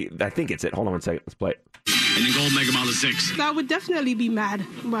things. I think it's it. Hold on one second. Let's play it. And then gold mega ball is 6. I would definitely be mad,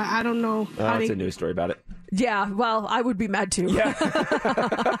 but I don't know. It's a news story about it. Yeah, well, I would be mad too. Yeah.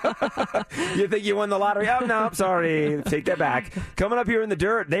 You think you won the lottery? Oh, no, sorry. Take that back. Coming up here in the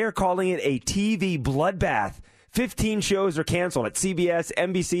dirt, they are calling it a TV bloodbath. 15 shows are canceled at CBS,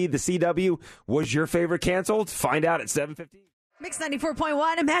 NBC, the CW. Was your favorite canceled? Find out at 7:15. Mix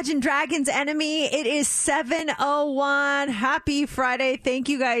 94.1, Imagine Dragons Enemy. It is 7:01. Happy Friday. Thank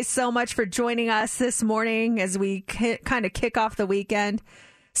you guys so much for joining us this morning as we kind of kick off the weekend.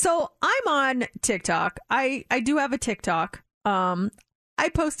 So I'm on TikTok. I do have a TikTok. I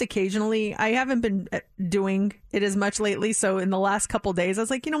post occasionally. I haven't been doing it as much lately. So in the last couple days, I was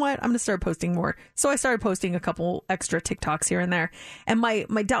like, you know what? I'm going to start posting more. So I started posting a couple extra TikToks here and there. And one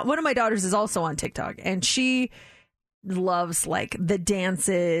of my daughters is also on TikTok, and she loves like the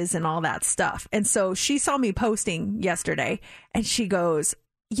dances and all that stuff. And so she saw me posting yesterday, and she goes,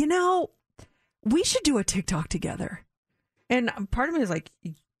 you know, we should do a TikTok together. And part of me is like,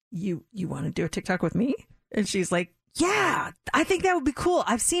 you want to do a TikTok with me? And she's like, yeah, I think that would be cool.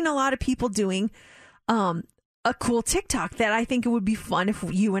 I've seen a lot of people doing a cool TikTok that I think it would be fun if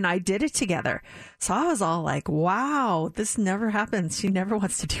you and I did it together. So I was all like, wow, this never happens. She never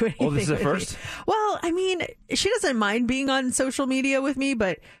wants to do anything. Oh, this is a with first? me. Well, I mean, she doesn't mind being on social media with me,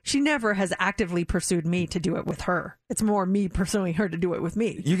 but she never has actively pursued me to do it with her. It's more me pursuing her to do it with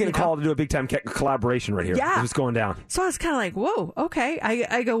me. You can call to do a big time collaboration right here. Yeah. It's going down. So I was kind of like, whoa, okay.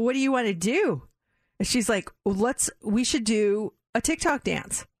 I go, what do you want to do? And she's like, well, we should do a TikTok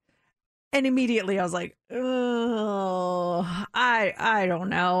dance. And immediately I was like, oh, I don't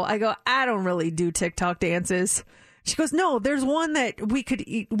know. I go, I don't really do TikTok dances. She goes, no, there's one that we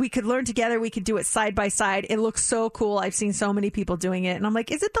could learn together. We could do it side by side. It looks so cool. I've seen so many people doing it. And I'm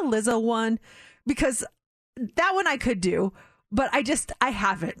like, is it the Lizzo one? Because that one I could do, but I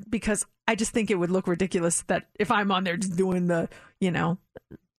haven't, because I just think it would look ridiculous that if I'm on there just doing the,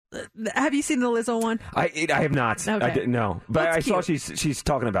 Have you seen the Lizzo one? I have not. Okay. I didn't know, but It's I saw cute. she's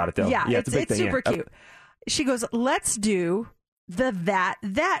talking about it though. Yeah, it's a big thing. super yeah. cute. She goes, "Let's do the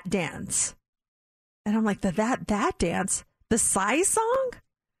that dance," and I'm like, "The that dance, the Psy song,"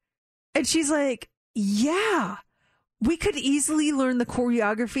 and she's like, "Yeah, we could easily learn the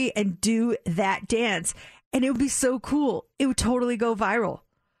choreography and do that dance, and it would be so cool. It would totally go viral."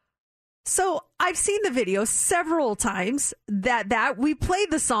 So I've seen the video several times that we played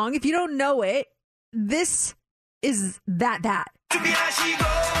the song. If you don't know it, this is that. So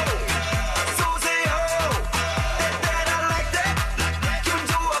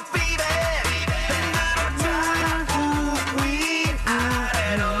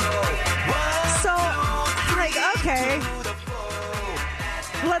like, okay,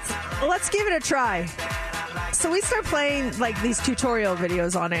 let's give it a try. So we start playing like these tutorial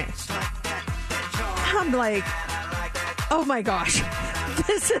videos on it. I'm like, oh my gosh,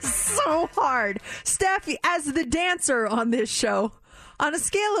 this is so hard. Steffi, as the dancer on this show, on a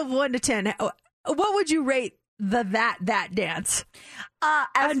scale of 1 to 10, what would you rate the that dance?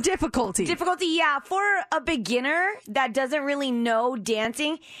 As difficulty. Difficulty, yeah. For a beginner that doesn't really know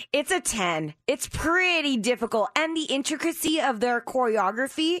dancing, it's a 10. It's pretty difficult. And the intricacy of their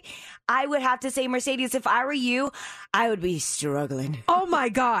choreography, I would have to say, Mercedes, if I were you, I would be struggling. Oh my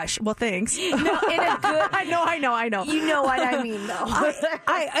gosh. Well, thanks. No, in a good... I know. You know what I mean, though.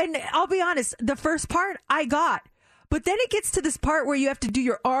 And I'll be honest, the first part I got. But then it gets to this part where you have to do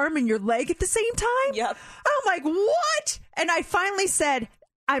your arm and your leg at the same time. Yep. I'm like, what? And I finally said,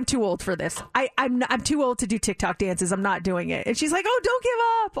 I'm too old for this. I'm too old to do TikTok dances. I'm not doing it. And she's like, oh, don't give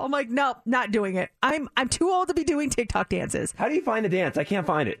up. I'm like, no, not doing it. I'm too old to be doing TikTok dances. How do you find the dance? I can't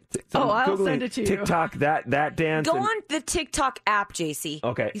find it. So I'll Googling send it to you. TikTok that dance. Go on the TikTok app, JC.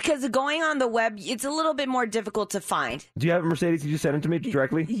 Okay. Because going on the web, it's a little bit more difficult to find. Do you have it, Mercedes? You just send it to me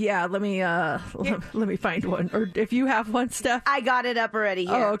directly? Yeah, let me find one. Or if you have one, Steph. I got it up already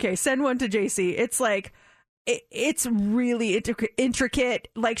here. Oh, okay. Send one to JC. It's like, it's really intricate.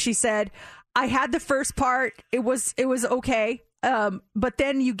 Like she said, I had the first part. It was okay. But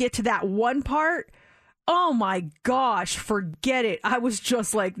then you get to that one part. Oh my gosh, forget it. I was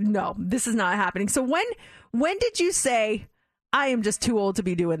just like, no, this is not happening. So when did you say, I am just too old to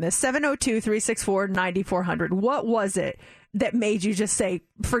be doing this? 702-364-9400. What was it that made you just say,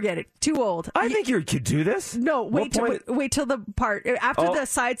 forget it, too old? I think you could do this. No, wait till the part after the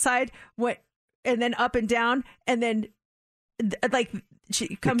side went, and then up and down, and then like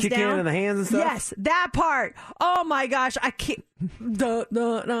she comes kick down in the hands and stuff. Yes, that part. Oh my gosh, I can't. Like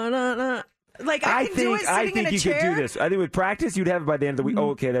I can do it sitting in a you chair. could do this. I think with practice, you'd have it by the end of the week.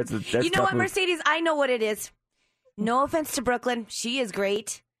 Oh, okay, that's. You know what, Mercedes? I know what it is. No offense to Brooklyn, she is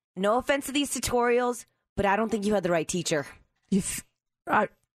great. No offense to these tutorials, but I don't think you had the right teacher.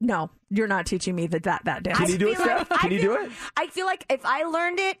 No, you're not teaching me that dance. Can you do it, Steph? Can you do it? I feel like if I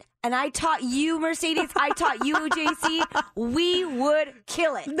learned it and I taught you, Mercedes, I taught you, JC, we would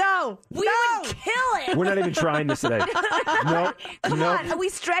kill it. No, we would kill it. We're not even trying this today. No, Come on, we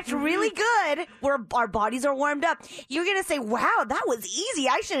stretch really good. Our bodies are warmed up. You're gonna say, "Wow, that was easy.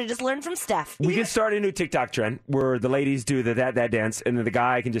 I should have just learned from Steph." We can start a new TikTok trend where the ladies do the that dance, and then the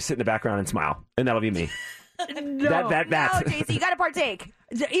guy can just sit in the background and smile, and that'll be me. No, No, JC, you gotta partake.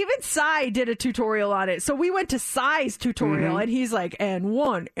 Even Sai did a tutorial on it. So we went to Sai's tutorial, and he's like, and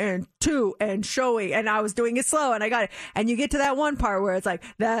 1 and 2 and showing, and I was doing it slow, and I got it. And you get to that one part where it's like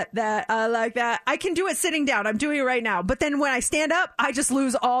that I like that. I can do it sitting down. I'm doing it right now. But then when I stand up, I just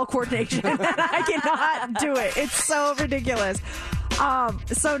lose all coordination. I cannot do it. It's so ridiculous.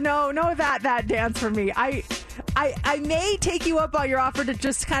 So no that dance for me. I may take you up on your offer to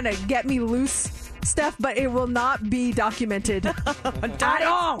just kind of get me loose, Steph, but it will not be documented at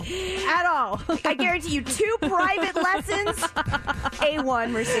all. At all. I guarantee you 2 private lessons.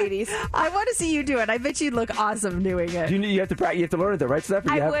 A1, Mercedes. I want to see you do it. I bet you'd look awesome doing it. You have to practice. You have to learn it, though, right, Steph?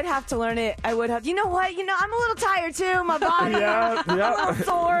 I would have to learn it. I would have. You know what? I'm a little tired too. My body. Yeah. I'm a little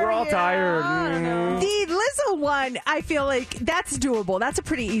sore. We're all tired. The Lizzo one, I feel like that's doable. That's a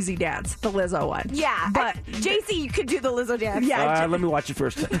pretty easy dance. The Lizzo one. Yeah. But JC, you could do the Lizzo dance. Yeah. Let me watch it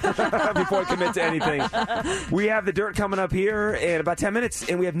first before I commit to anything. We have the dirt coming up here in about 10 minutes,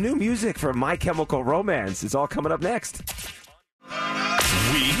 and we have new music from My Chemical Romance. It's all coming up next.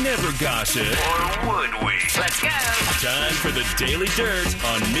 We'd never gossip. Or would we? Let's go. Time for the Daily Dirt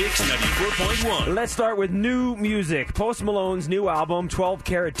on Mix 94.1. Let's start with new music. Post Malone's new album, 12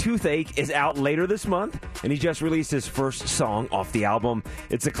 Karat Toothache, is out later this month, and he just released his first song off the album.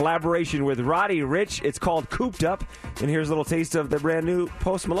 It's a collaboration with Roddy Ricch. It's called Cooped Up, and here's a little taste of the brand new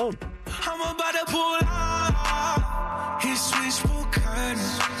Post Malone. I'm about to pull out his switchboard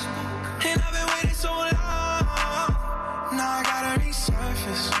curtains. I gotta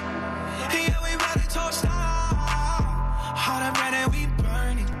resurface. Yeah, we ready to start. Hot up red and we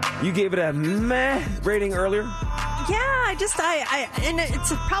burning. You gave it a meh rating earlier. Yeah, and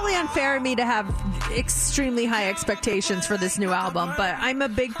it's probably unfair of me to have extremely high expectations for this new album, but I'm a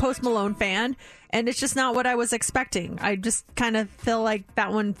big Post Malone fan, and it's just not what I was expecting. I just kind of feel like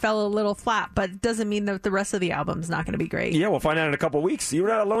that one fell a little flat, but it doesn't mean that the rest of the album's not going to be great. Yeah, we'll find out in a couple of weeks. You're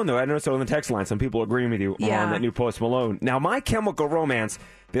not alone, though. I noticed on the text line, some people agreeing with you on that new Post Malone. Now, My Chemical Romance,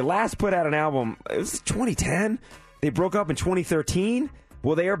 they last put out an album, it was 2010. They broke up in 2013.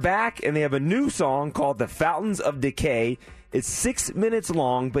 Well, they are back, and they have a new song called The Fountains of Decay. It's 6 minutes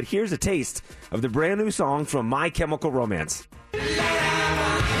long, but here's a taste of the brand new song from My Chemical Romance.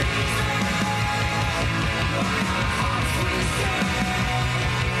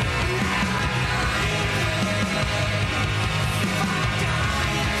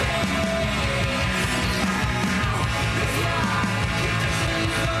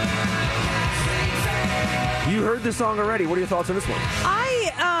 You heard this song already. What are your thoughts on this one?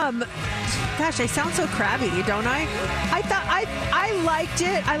 Gosh, I sound so crabby, don't I? I liked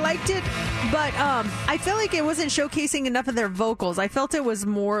it, but I feel like it wasn't showcasing enough of their vocals. I felt it was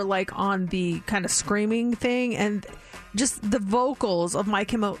more like on the kind of screaming thing, and just the vocals of My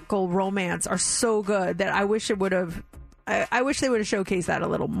Chemical Romance are so good that I wish it would have. I wish they would have showcased that a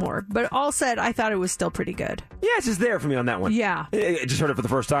little more. But all said, I thought it was still pretty good. Yeah, it's just there for me on that one. Yeah. I just heard it for the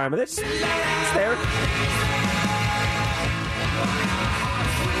first time, and it's there.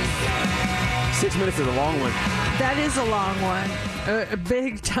 6 minutes is a long one. That is a long one.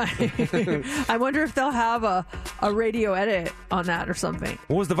 Big time. I wonder if they'll have a radio edit on that or something.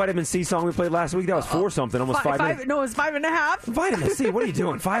 What was the Vitamin C song we played last week? That was 4-something, almost 5 minutes. No, it was 5.5. Vitamin C, what are you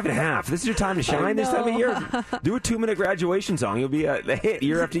doing? 5.5. This is your time to shine this time of year. Do a 2-minute graduation song. You'll be a hit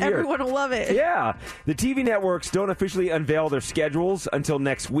year after year. Everyone will love it. Yeah. The TV networks don't officially unveil their schedules until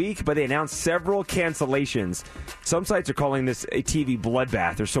next week, but they announced several cancellations. Some sites are calling this a TV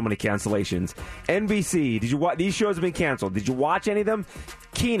bloodbath. There's so many cancellations. NBC, did you watch? These shows have been canceled. Did you watch any of them?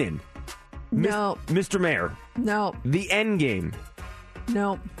 Keenan. No. Mr. Mayor. No. The Endgame.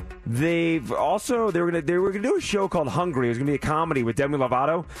 No. They were gonna do a show called Hungry. It was gonna be a comedy with Demi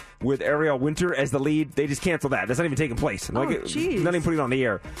Lovato with Ariel Winter as the lead. They just canceled that. That's not even taking place. Jeez. Not even putting it on the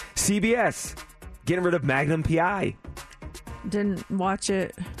air. CBS getting rid of Magnum PI. Didn't watch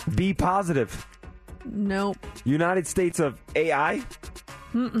it. Be Positive. Nope. United States of AI.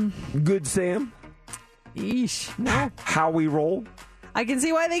 Good Sam. Yeesh. No. How We Roll. I can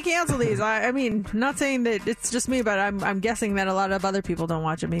see why they cancel these. I mean, not saying that it's just me, but I'm guessing that a lot of other people don't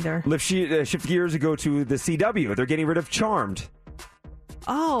watch them either. Let's shift gears and go to the CW. They're getting rid of Charmed.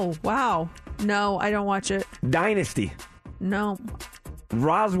 Oh, wow. No, I don't watch it. Dynasty. No.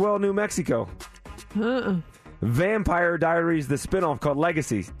 Roswell, New Mexico. Vampire Diaries, the spinoff called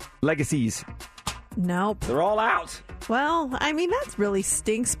Legacies. Nope. They're all out. Well, I mean, that really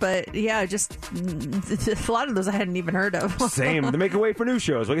stinks, but yeah, just a lot of those I hadn't even heard of. Same. They make a way for new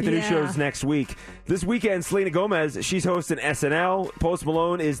shows. We'll get the new shows next week. This weekend, Selena Gomez, she's hosting SNL. Post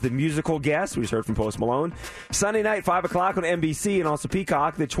Malone is the musical guest. We just heard from Post Malone. Sunday night, 5 o'clock on NBC and also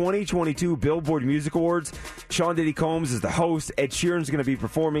Peacock, the 2022 Billboard Music Awards. Sean Diddy Combs is the host. Ed Sheeran's going to be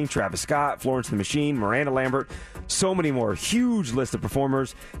performing. Travis Scott, Florence and the Machine, Miranda Lambert. So many more. Huge list of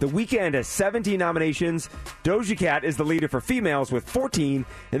performers. The weekend has 17 nominations. Doja Cat is the leader for females with 14,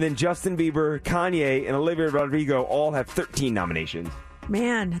 and then Justin Bieber, Kanye, and Olivia Rodrigo all have 13 nominations.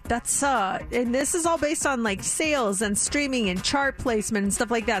 Man, that's and this is all based on like sales and streaming and chart placement and stuff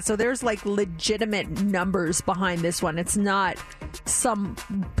like that. So there's like legitimate numbers behind this one. It's not some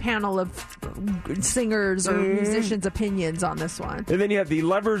panel of singers or musicians' opinions on this one. And then you have the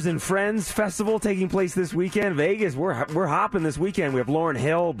Lovers and Friends Festival taking place this weekend. Vegas, we're hopping this weekend. We have Lauryn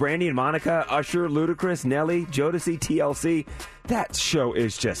Hill, Brandy and Monica, Usher, Ludacris, Nelly, Jodeci, TLC. That show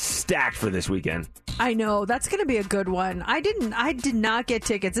is just stacked for this weekend. I know. That's going to be a good one. I did not get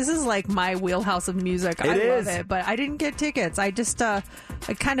tickets. This is like my wheelhouse of music. I love it, but I didn't get tickets. I just I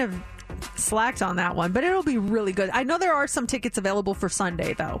kind of slacked on that one, but it'll be really good. I know there are some tickets available for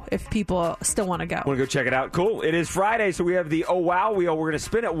Sunday, though, if people still want to go. Want to go check it out? Cool. It is Friday, so we have the Oh Wow Wheel. We're going to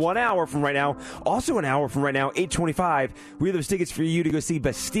spin it 1 hour from right now. Also an hour from right now, 8:25. We have those tickets for you to go see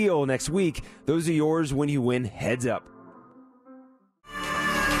Bastille next week. Those are yours when you win Heads Up.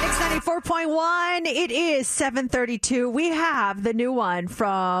 94.1. It is 7:32. We have the new one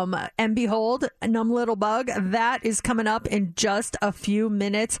from And Behold, Numb Little Bug. That is coming up in just a few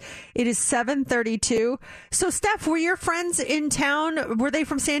minutes. It is 7:32. So, Steph, were your friends in town? Were they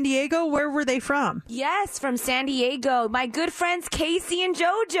from San Diego? Where were they from? Yes, from San Diego. My good friends Casey and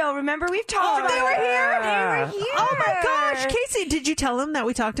JoJo. Remember, we've talked about they were here? They were here. Oh, my gosh. Casey, did you tell them that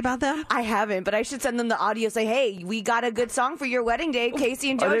we talked about them? I haven't, but I should send them the audio. Say, hey, we got a good song for your wedding day,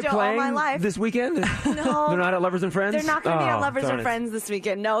 Casey and Are they JoJo, all playing my life. this weekend? No. They're not at Lovers and Friends? They're not going to be at Lovers darn and it. Friends this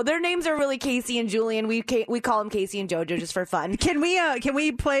weekend. No, their names are really Casey and Julian. We call them Casey and JoJo just for fun. Can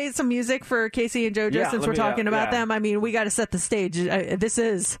we play some music for Casey and JoJo since we're talking about them? I mean, we got to set the stage. This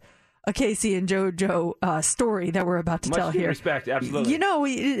is a Casey and JoJo story that we're about to tell Much due here. respect, absolutely. You know,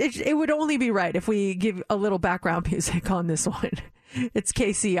 it would only be right if we give a little background music on this one. It's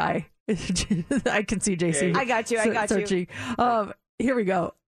Casey. I can see JC. I got you. Searching. Here we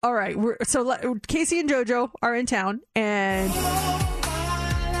go. All right. Casey and JoJo are in town, and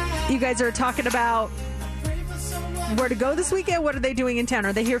you guys are talking about where to go this weekend. What are they doing in town?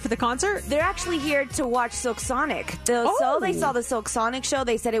 Are they here for the concert? They're actually here to watch Silk Sonic. So they saw the Silk Sonic show.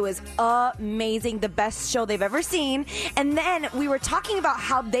 They said it was amazing, the best show they've ever seen. And then we were talking about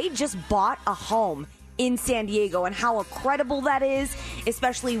how they just bought a home in San Diego and how incredible that is,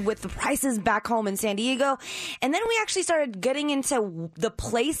 especially with the prices back home in San Diego. And then we actually started getting into the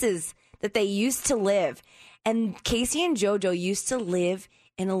places that they used to live. And Casey and JoJo used to live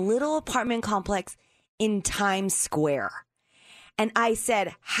in a little apartment complex in Times Square. And I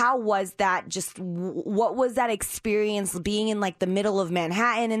said, how was that? Just what was that experience being in like the middle of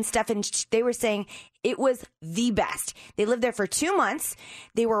Manhattan and stuff? And they were saying it was the best. They lived there for 2 months.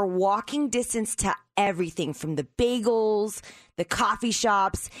 They were walking distance to everything from the bagels, the coffee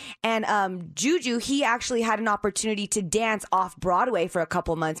shops. And Juju, he actually had an opportunity to dance off Broadway for a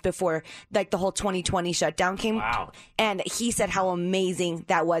couple months before like the whole 2020 shutdown came. Wow. And he said how amazing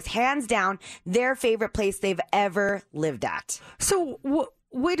that was. Hands down, their favorite place they've ever lived at. So,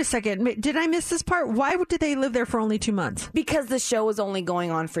 wait a second. Did I miss this part? Why did they live there for only 2 months? Because the show was only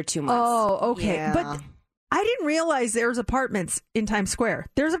going on for 2 months. Oh, okay. Yeah. But I didn't realize there's apartments in Times Square.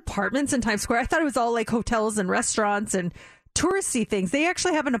 There's apartments in Times Square. I thought it was all like hotels and restaurants and touristy things. They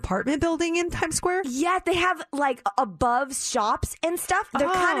actually have an apartment building in Times Square? Yeah, they have like above shops and stuff. They're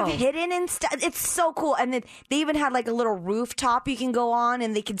kind of hidden and stuff. It's so cool. And then they even had like a little rooftop you can go on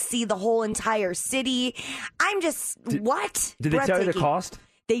and they could see the whole entire city. I'm just, what? Did they tell you the Breathtaking. cost?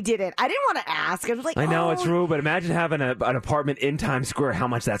 They didn't. I didn't want to ask. I was like, I know it's oh. rude, but imagine having an apartment in Times Square, how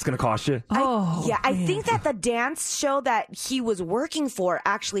much that's going to cost you. I think that the dance show that he was working for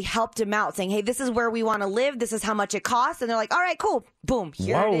actually helped him out, saying, hey, this is where we want to live. This is how much it costs. And they're like, all right, cool. Boom.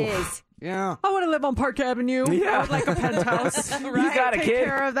 Here Whoa. it is. Yeah. I want to live on Park Avenue. Yeah. I would like a penthouse. Right? You got it, Take kid.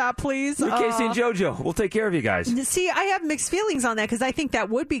 care of that, please. You're Casey and JoJo. We'll take care of you guys. See, I have mixed feelings on that because I think that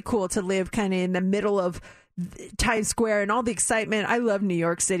would be cool to live kind of in the middle of Times Square and all the excitement. I love New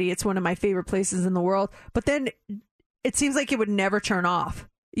York City. It's one of my favorite places in the world. But then it seems like it would never turn off.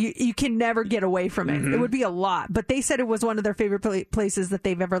 You can never get away from it. Mm-hmm. It would be a lot. But they said it was one of their favorite places that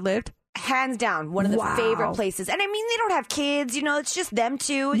they've ever lived. Hands down, one of the favorite places. And I mean, they don't have kids, you know, it's just them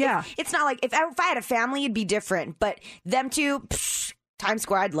two. Yeah. It's not like if I had a family, it'd be different. But them two, Times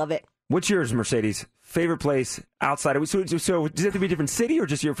Square, I'd love it. What's yours, Mercedes? Favorite place outside of so does it have to be a different city or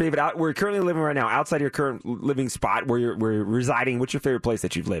just your favorite where you're currently living right now, outside of your current living spot where you're residing? What's your favorite place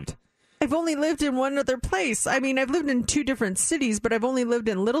that you've lived? I've only lived in one other place. I mean, I've lived in 2 different cities, but I've only lived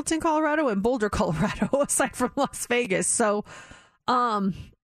in Littleton, Colorado and Boulder, Colorado, aside from Las Vegas. So,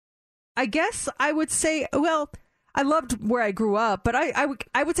 I guess I would say, well, I loved where I grew up, but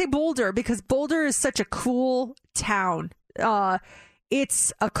I would say Boulder because Boulder is such a cool town.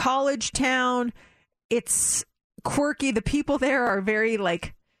 It's a college town. It's quirky. The people there are very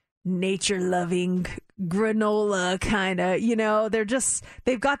like nature loving, granola kind of, you know,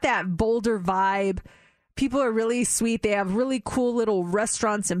 they've got that Boulder vibe. People are really sweet. They have really cool little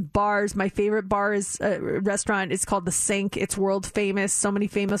restaurants and bars. My favorite restaurant is called The Sink. It's world famous. So many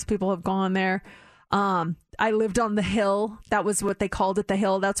famous people have gone there. I lived on the Hill. That was what they called it, the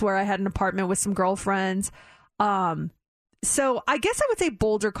Hill. That's where I had an apartment with some girlfriends. So I guess I would say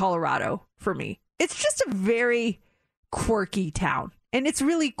Boulder, Colorado for me. It's just a very quirky town. And it's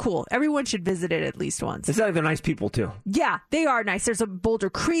really cool. Everyone should visit it at least once. It sounds like they're nice people, too. Yeah, they are nice. There's a Boulder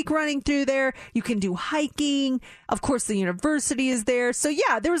Creek running through there. You can do hiking. Of course, the university is there. So,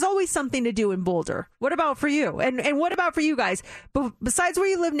 yeah, there was always something to do in Boulder. What about for you? And what about for you guys? Besides where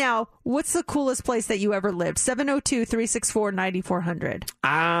you live now, what's the coolest place that you ever lived?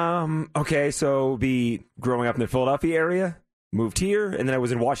 702-364-9400. Okay, so be growing up in the Philadelphia area. moved here, and then I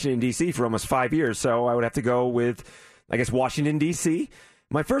was in Washington, D.C. for almost 5 years. So I would have to go with, I guess, Washington, D.C.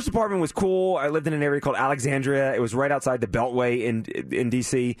 My first apartment was cool. I lived in an area called Alexandria. It was right outside the Beltway in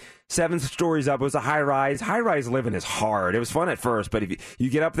D.C. 7 stories up. It was a high-rise. High-rise living is hard. It was fun at first, but if you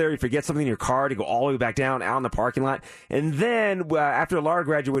get up there, you forget something in your car, to go all the way back down, out in the parking lot. And then after Laura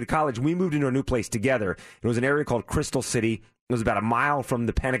graduated college, we moved into a new place together. It was an area called Crystal City. It was about a mile from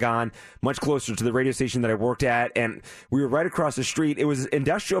the Pentagon, much closer to the radio station that I worked at, and we were right across the street. It was an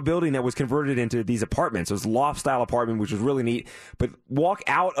industrial building that was converted into these apartments. It was a loft-style apartment, which was really neat. But walk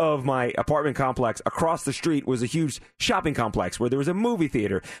out of my apartment complex, across the street was a huge shopping complex where there was a movie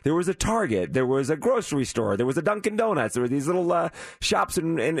theater, there was a Target, there was a grocery store, there was a Dunkin' Donuts, there were these little shops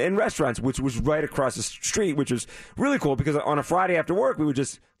and restaurants, which was right across the street, which was really cool because on a Friday after work, we would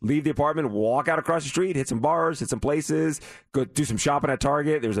just leave the apartment, walk out across the street, hit some bars, hit some places, go do some shopping at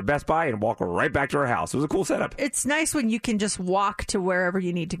Target. There was a Best Buy, and walk right back to our house. It was a cool setup. It's nice when you can just walk to wherever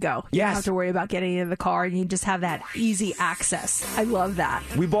you need to go. You don't have to worry about getting in the car, and you just have that easy access. I love that.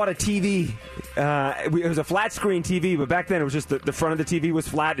 We bought a TV. It was a flat screen TV, but back then it was just the front of the TV was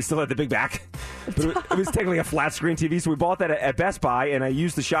flat. It still had the big back. But it was technically a flat screen TV. So we bought that at Best Buy, and I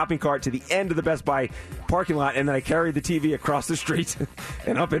used the shopping cart to the end of the Best Buy parking lot, and then I carried the TV across the street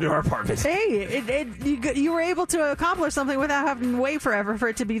and up into our apartment. Hey, you were able to accomplish something without having to wait forever for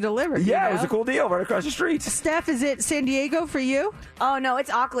it to be delivered. Yeah, it was a cool deal right across the street. Steph, is it San Diego for you? Oh, no, it's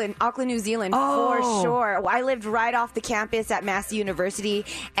Auckland, New Zealand, for sure. I lived right off the campus at Massey University,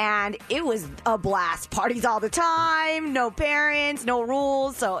 and it was a blast. Parties all the time, no parents, no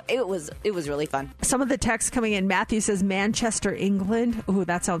rules, so it was really fun. Some of the texts coming in, Matthew says Manchester, England. Ooh,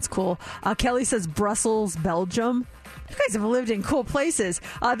 that sounds cool. Kelly says Brussels, Belgium. You guys have lived in cool places.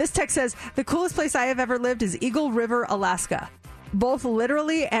 This text says, the coolest place I have ever lived is Eagle River, Alaska. Both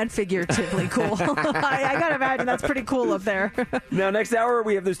literally and figuratively cool. I got to imagine that's pretty cool up there. Now, next hour,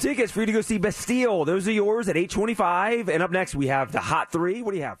 we have those tickets for you to go see Bastille. Those are yours at 8:25. And up next, we have the Hot 3.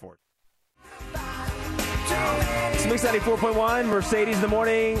 What do you have for it? It's Mix 94.1, Mercedes in the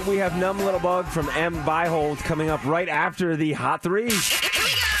morning. We have Numb Little Bug from M. Byhold coming up right after the Hot 3.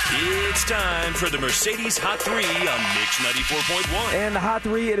 It's time for the Mercedes Hot 3 on Mix 94.1. And the Hot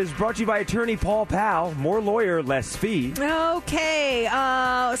 3, it is brought to you by attorney Paul Powell. More lawyer, less fee. Okay,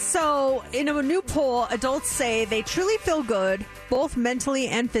 so in a new poll, adults say they truly feel good, both mentally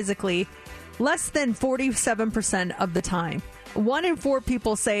and physically, less than 47% of the time. 1 in 4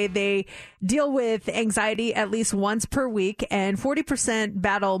 people say they deal with anxiety at least once per week, and 40%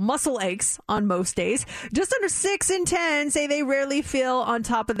 battle muscle aches on most days. Just under 6 in 10 say they rarely feel on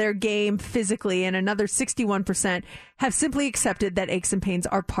top of their game physically, and another 61% have simply accepted that aches and pains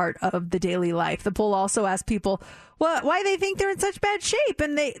are part of the daily life. The poll also asked people why they think they're in such bad shape,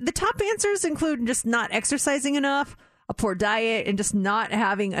 and the top answers include just not exercising enough, a poor diet, and just not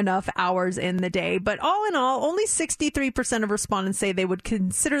having enough hours in the day. But all in all, only 63% of respondents say they would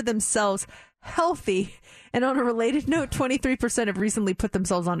consider themselves healthy. And on a related note, 23% have recently put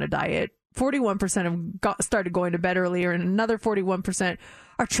themselves on a diet. 41% have started going to bed earlier, and another 41%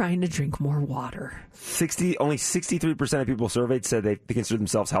 are trying to drink more water. Only 63% of people surveyed said they consider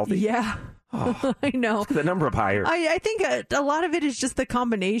themselves healthy? Yeah. Oh, I know. The number up higher. I think a lot of it is just the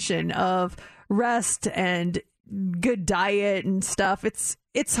combination of rest and good diet and stuff. It's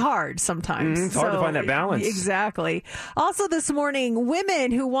hard sometimes. It's hard to find that balance. Exactly. Also this morning,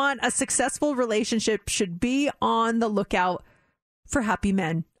 women who want a successful relationship should be on the lookout for happy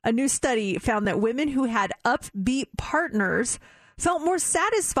men. A new study found that women who had upbeat partners felt more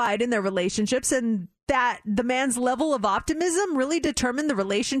satisfied in their relationships, and that the man's level of optimism really determined the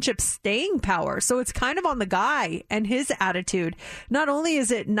relationship's staying power. So it's kind of on the guy and his attitude. Not only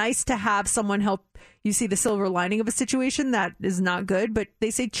is it nice to have someone help you see the silver lining of a situation that is not good, but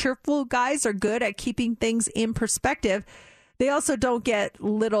they say cheerful guys are good at keeping things in perspective. They also don't get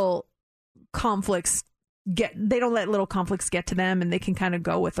little conflicts. They don't let little conflicts get to them, and they can kind of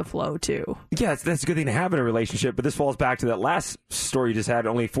go with the flow too. Yeah, that's a good thing to have in a relationship. But this falls back to that last story you just had.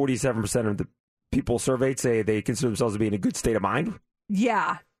 Only 47% of the people surveyed say they consider themselves to be in a good state of mind.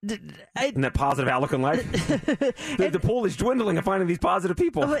 Yeah. And that positive outlook on life. The pool is dwindling of finding these positive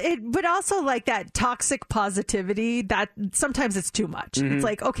people. But also like that toxic positivity, that sometimes it's too much. Mm-hmm. It's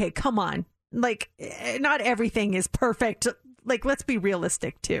like, okay, come on. Like, not everything is perfect. Like, let's be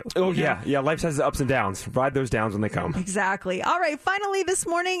realistic, too. Oh, yeah. Yeah, life has ups and downs. Ride those downs when they come. Exactly. All right, finally this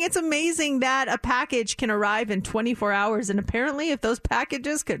morning, it's amazing that a package can arrive in 24 hours. And apparently, if those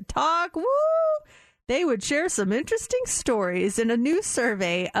packages could talk, woo, they would share some interesting stories. In a new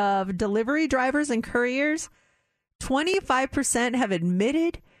survey of delivery drivers and couriers, 25% have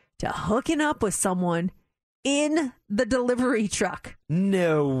admitted to hooking up with someone in the delivery truck.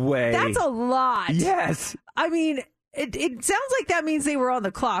 No way. That's a lot. Yes. I mean, it sounds like that means they were on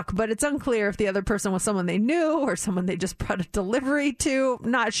the clock, but it's unclear if the other person was someone they knew or someone they just brought a delivery to.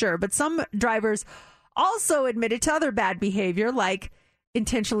 Not sure. But some drivers also admitted to other bad behavior, like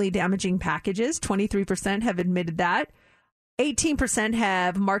intentionally damaging packages. 23% have admitted that. 18%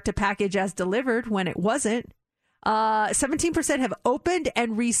 have marked a package as delivered when it wasn't. 17% have opened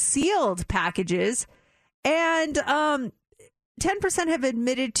and resealed packages. And 10% have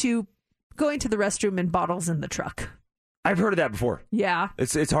admitted to going to the restroom in bottles in the truck. I've heard of that before. Yeah.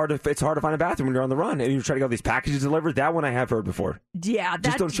 It's hard to find a bathroom when you're on the run and you're trying to get all these packages delivered. That one I have heard before. Yeah.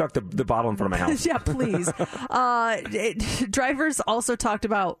 Just don't chuck the bottle in front of my house. Yeah, please. Drivers also talked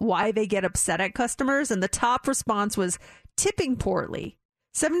about why they get upset at customers, and the top response was tipping poorly.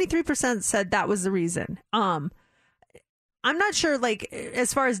 73% said that was the reason. I'm not sure, like,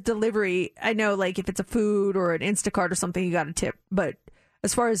 as far as delivery, I know, like, if it's a food or an Instacart or something, you got to tip. But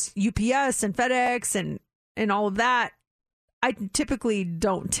as far as UPS and FedEx and all of that, I typically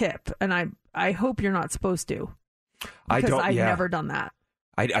don't tip. And I hope you're not supposed to. I've never done that.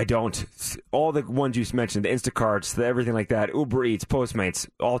 I don't. All the ones you mentioned, the Instacarts, everything like that, Uber Eats, Postmates,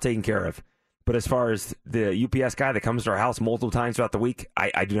 all taken care of. But as far as the UPS guy that comes to our house multiple times throughout the week,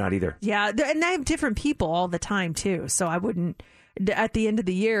 I do not either. Yeah, and I have different people all the time, too. So I wouldn't, at the end of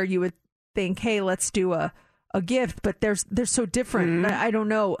the year, you would think, hey, let's do a gift. But they're so different. Mm-hmm. I don't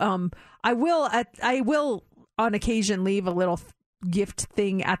know. I will on occasion leave a little gift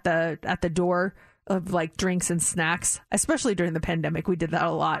thing at the door of like drinks and snacks, especially during the pandemic. We did that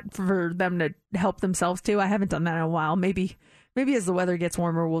a lot for them to help themselves, too. I haven't done that in a while. Maybe as the weather gets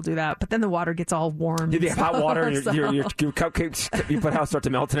warmer, we'll do that. But then the water gets all warm. You have hot water and your cupcakes, you put how start to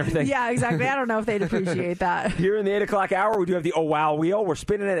melt and everything. Yeah, exactly. I don't know if they'd appreciate that. Here in the 8 o'clock hour, we do have the Oh Wow Wheel. We're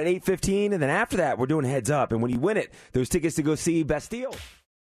spinning it at 8:15. And then after that, we're doing Heads Up. And when you win it, those tickets to go see Bastille.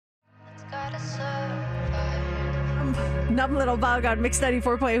 Numb Little Bug on Mix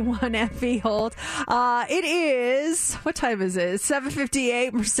 94.1 FV Hold. It is, what time is it?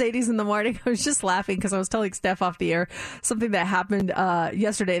 7:58, Mercedes in the morning. I was just laughing because I was telling Steph off the air something that happened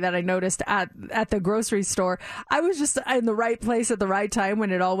yesterday that I noticed at the grocery store. I was just in the right place at the right time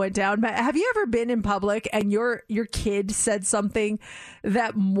when it all went down. But have you ever been in public and your kid said something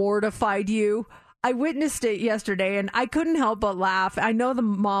that mortified you? I witnessed it yesterday and I couldn't help but laugh. I know the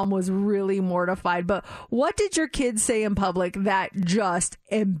mom was really mortified, but what did your kids say in public that just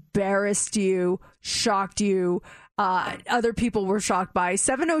embarrassed you, shocked you? Other people were shocked by?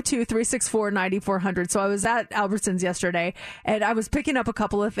 702-364-9400. So I was at Albertsons yesterday and I was picking up a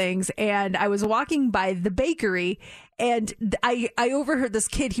couple of things and I was walking by the bakery and I overheard this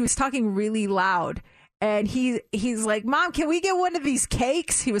kid. He was talking really loud. And he's like, Mom, can we get one of these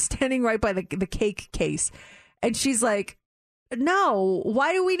cakes? He was standing right by the cake case. And she's like, no,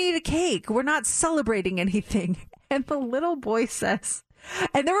 why do we need a cake? We're not celebrating anything. And the little boy says,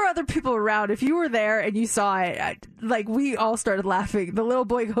 and there were other people around. If you were there and you saw it, we all started laughing. The little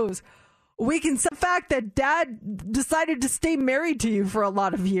boy goes, we can the fact that Dad decided to stay married to you for a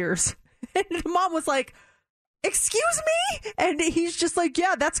lot of years. And Mom was like, excuse me? And he's just like,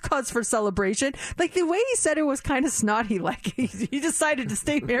 yeah, that's cause for celebration. Like the way he said it was kind of snotty, like he decided to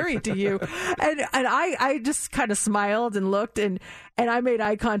stay married to you. And I just kind of smiled and looked and I made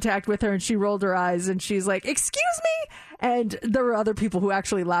eye contact with her and she rolled her eyes and she's like, excuse me? And there were other people who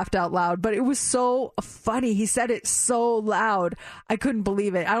actually laughed out loud, but it was so funny. He said it so loud. I couldn't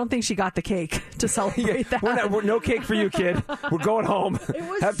believe it. I don't think she got the cake to celebrate that. We're no cake for you, kid. We're going home.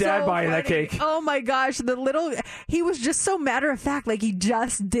 Have Dad buy you that cake. Oh my gosh. He was just so matter of fact, like he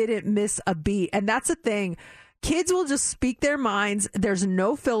just didn't miss a beat. And that's the thing. Kids will just speak their minds. There's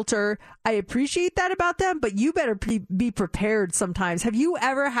no filter. I appreciate that about them, but you better be prepared sometimes. Have you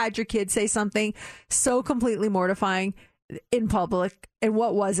ever had your kid say something so completely mortifying in public? And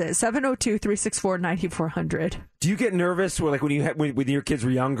what was it? 702-364-9400. Do you get nervous when your kids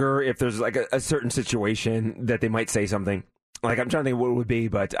were younger, if there's like a certain situation that they might say something? Like, I'm trying to think what it would be,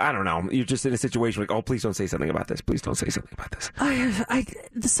 but I don't know. You're just in a situation like, oh, please don't say something about this. Please don't say something about this. I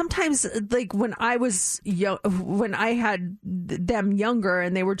sometimes, like, when I was young, when I had them younger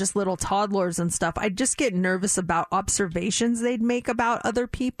and they were just little toddlers and stuff, I'd just get nervous about observations they'd make about other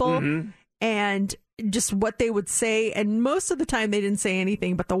people and just what they would say. And most of the time they didn't say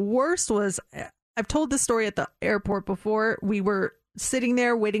anything. But the worst was, I've told this story at the airport before. We were sitting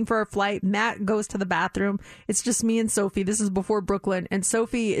there waiting for our flight. Matt goes to the bathroom. It's just me and Sophie. This is before Brooklyn. And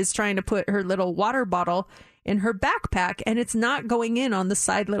Sophie is trying to put her little water bottle in her backpack and it's not going in on the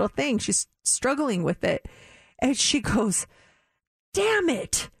side little thing. She's struggling with it. And she goes, damn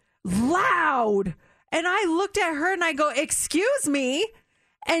it, loud. And I looked at her and I go, excuse me.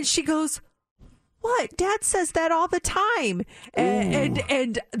 And she goes, what? Dad says that all the time.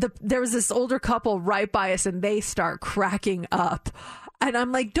 And there was this older couple right by us and they start cracking up. And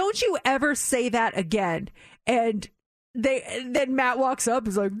I'm like, don't you ever say that again. And then Matt walks up,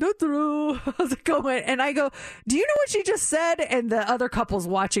 he's like, how's it going? And I go, do you know what she just said? And the other couple's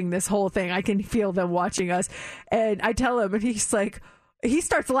watching this whole thing. I can feel them watching us. And I tell him, and he's like, he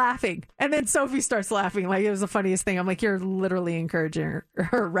starts laughing. And then Sophie starts laughing. Like, it was the funniest thing. I'm like, you're literally encouraging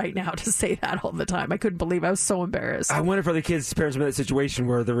her right now to say that all the time. I couldn't believe it. I was so embarrassed. I wonder if other kids' parents are in that situation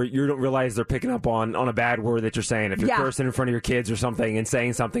where you don't realize they're picking up on a bad word that you're saying. If you're cursing in front of your kids or something and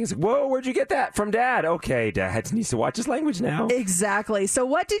saying something, it's like, whoa, where'd you get that? From Dad. Okay, Dad needs to watch his language now. Exactly. So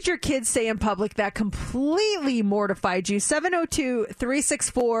what did your kids say in public that completely mortified you?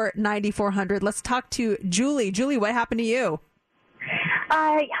 702-364-9400. Let's talk to Julie. Julie, what happened to you?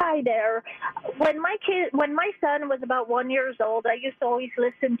 Hi there. When my son was about 1 year old, I used to always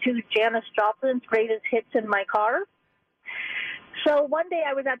listen to Janis Joplin's greatest hits in my car. So one day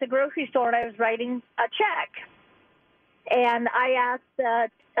I was at the grocery store and I was writing a check. And I asked the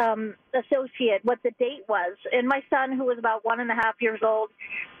associate what the date was. And my son, who was about 1.5 years old,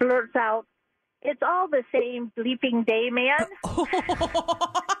 blurts out, "It's all the same bleeping day, man."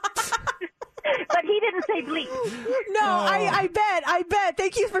 But he didn't say bleep. No, I bet.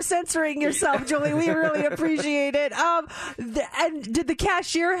 Thank you for censoring yourself, Julie. We really appreciate it. And did the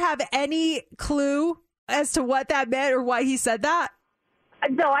cashier have any clue as to what that meant or why he said that?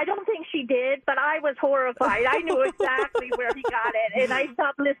 No, I don't think she did, but I was horrified. I knew exactly where he got it, and I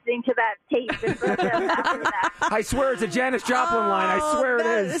stopped listening to that tape after that. I swear it's a Janis Joplin line. I swear it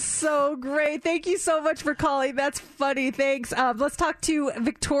is. That is so great. Thank you so much for calling. That's funny. Thanks. Let's talk to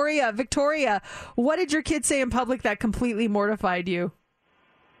Victoria. Victoria, what did your kids say in public that completely mortified you?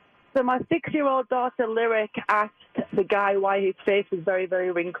 So my 6-year-old daughter, Lyric, asked the guy why his face was very,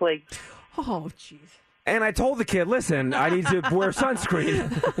 very wrinkly. Oh, jeez. And I told the kid, listen, I need to wear sunscreen.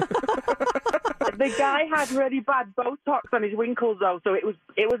 The guy had really bad Botox on his wrinkles, though, so it was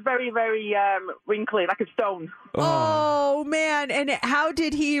very, very wrinkly, like a stone. Oh, man. And how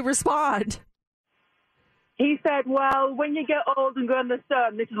did he respond? He said, well, when you get old and go in the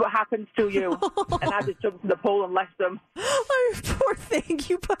sun, this is what happens to you. And I just jumped in the pool and left them. Oh, poor thing.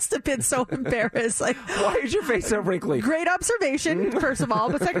 You must have been so embarrassed. Like, why is your face so wrinkly? Great observation, first of all.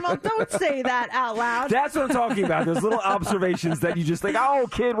 But second of all, don't say that out loud. That's what I'm talking about. Those little observations that you just think, oh,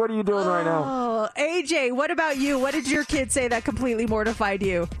 kid, what are you doing right now? Oh, AJ, what about you? What did your kid say that completely mortified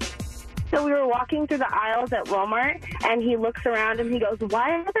you? So we were walking through the aisles at Walmart, and he looks around and he goes,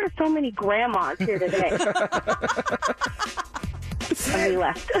 why are there so many grandmas here today? And we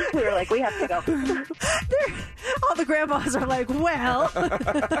left. We were like, we have to go. All the grandmas are like, well.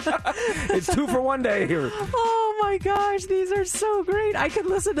 It's 2 for 1 day here. Oh, my gosh. These are so great. I could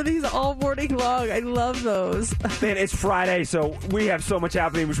listen to these all morning long. I love those. Man, it's Friday, so we have so much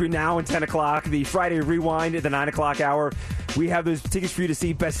happening between now and 10 o'clock. The Friday Rewind at the 9 o'clock hour. We have those tickets for you to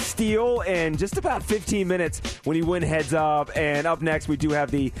see Bastille in just about 15 minutes when you win Heads Up. And up next, we do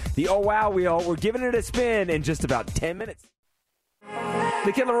have the Oh Wow Wheel. We're giving it a spin in just about 10 minutes.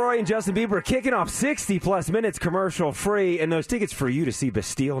 The Kid Laroi and Justin Bieber are kicking off 60-plus minutes commercial-free, and those tickets for you to see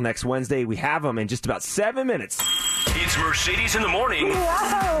Bastille next Wednesday, we have them in just about 7 minutes. It's Mercedes in the morning.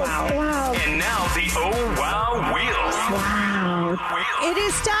 Wow. And now the Oh Wow Wheel. Wow. It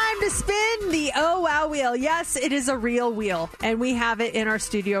is time to spin the Oh Wow Wheel. Yes, it is a real wheel, and we have it in our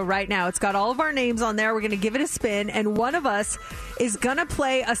studio right now. It's got all of our names on there. We're going to give it a spin, and one of us is going to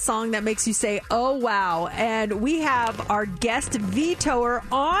play a song that makes you say, oh, wow. And we have our guest vetoer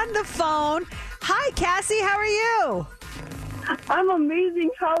on the phone. Hi, Cassie. How are you? I'm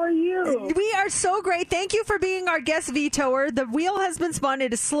amazing. How are you? We are so great. Thank you for being our guest vetoer. The wheel has been spun.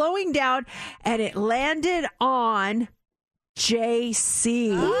 It is slowing down, and it landed on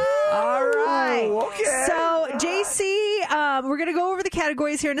JC. All right. Okay. So JC, we're gonna go over the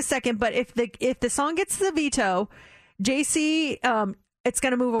categories here in a second. But if the song gets the veto, JC, it's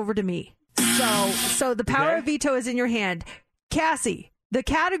gonna move over to me. So the power of veto is in your hand. Cassie, the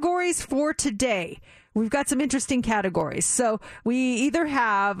categories for today. We've got some interesting categories. So we either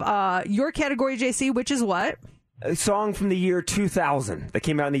have your category, JC, which is what? A song from the year 2000 that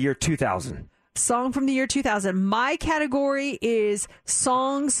came out in the year 2000. Song from the year 2000. My category is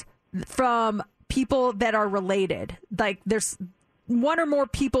songs from people that are related. Like there's one or more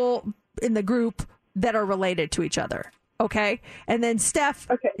people in the group that are related to each other. Okay. And then Steph,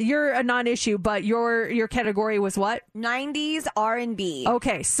 you're a non-issue, but your category was what? 90s R&B.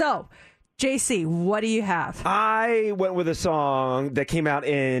 Okay. So JC, what do you have? I went with a song that came out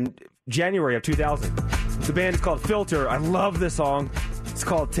in January of 2000. The band is called Filter. I love this song. It's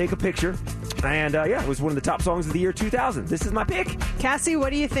called Take a Picture. And it was one of the top songs of the year 2000. This is my pick. Cassie, what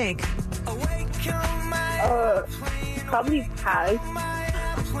do you think? Probably pass.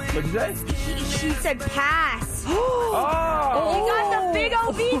 What'd you say? She said pass. Oh! You got the big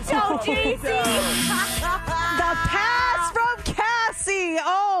old veto, JC. The pass from Cassie.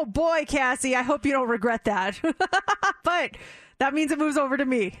 Oh, boy, Cassie. I hope you don't regret that. But that means it moves over to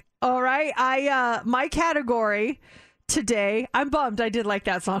me. All right. My category today, I'm bummed I did like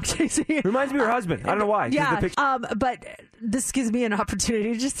that song, JC. Reminds me of your husband. I don't know why. Yeah. But this gives me an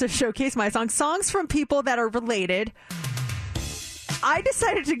opportunity just to showcase my songs from people that are related. I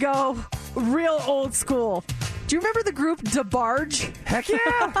decided to go real old school. Do you remember the group DeBarge? Heck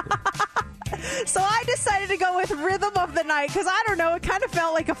yeah! So I decided to go with Rhythm of the Night because I don't know, it kind of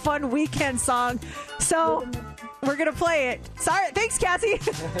felt like a fun weekend song. So we're going to play it. Sorry. Thanks, Cassie.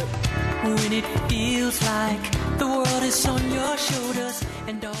 When it feels like the world is on your shoulders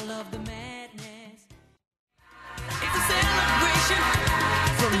and all of the madness. It's a celebration.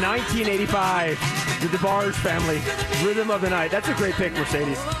 From 1985, the DeBarge family, Rhythm of the Night. That's a great pick,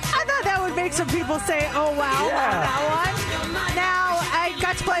 Mercedes. I thought that would make some people say, oh, wow, that one. Now, I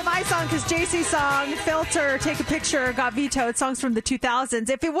got to play my song because JC's song, Filter, Take a Picture, got vetoed. Songs from the 2000s.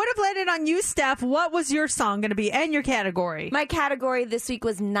 If it would have landed on you, Steph, what was your song going to be and your category? My category this week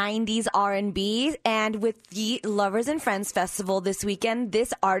was 90s R&B. And with the Lovers and Friends Festival this weekend,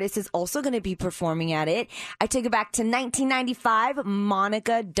 this artist is also going to be performing at it. I took it back to 1995,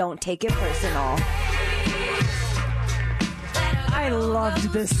 Monica, Don't Take It Personal. I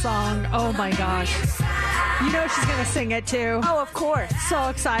loved this song. Oh, my gosh. You know she's going to sing it, too. Oh, of course. So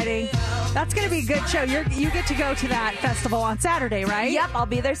exciting. That's going to be a good show. You get to go to that festival on Saturday, right? Yep, I'll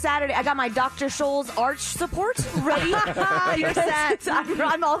be there Saturday. I got my Dr. Scholl's arch support ready. You're set.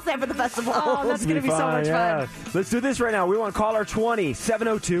 I'm all set for the festival. Oh, that's going to be so much fun. Let's do this right now. We want caller 20,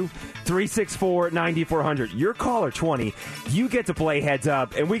 702-364-9400. You're caller 20. You get to play Heads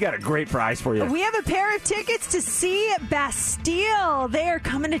Up, and we got a great prize for you. We have a pair of tickets to see Bastille. They are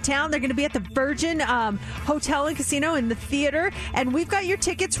coming to town. They're going to be at the Virgin Hotel and Casino in the theater, and we've got your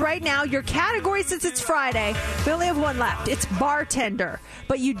tickets right now. Your category, since it's Friday, we only have one left. It's bartender,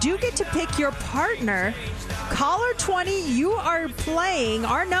 but you do get to pick your partner. Caller 20, you are playing.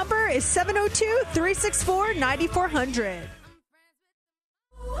 Our number is 702-364-9400.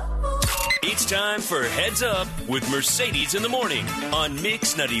 It's time for Heads Up with Mercedes in the Morning on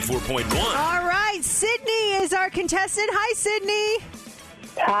Mix 94.1. All right, Sydney is our contestant. Hi, Sydney.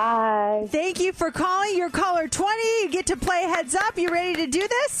 Hi. Thank you for calling. You're caller 20. You get to play Heads Up. You ready to do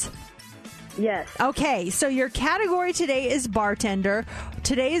this? Yes. Okay, so your category today is bartender.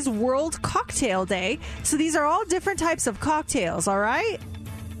 Today is World Cocktail Day. So these are all different types of cocktails, all right?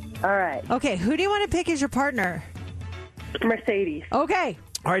 All right. Okay, who do you want to pick as your partner? Mercedes. Okay.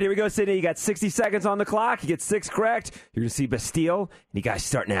 All right, here we go, Sydney. You got 60 seconds on the clock. You get 6 correct. You're going to see Bastille. And you guys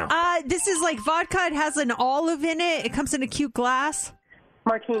start now. This is like vodka. It has an olive in it. It comes in a cute glass.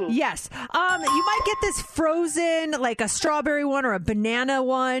 Martini. Yes. You might get this frozen, like a strawberry one or a banana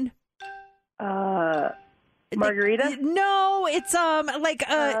one. Margarita? No, it's like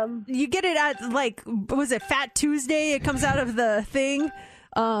you get it at like, was it Fat Tuesday? It comes out of the thing.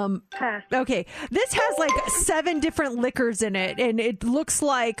 Pass. Okay, this has like 7 different liquors in it, and it looks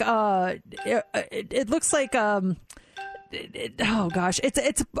like it looks like oh gosh,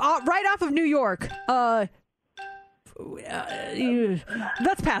 it's right off of New York. Let's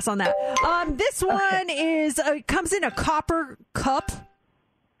pass on that. This one is comes in a copper cup.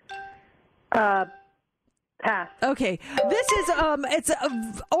 Pass. Okay, this is it's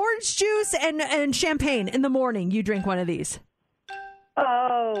orange juice and champagne in the morning. You drink one of these.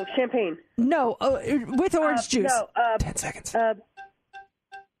 Oh, champagne. No, with orange juice. No, 10 seconds.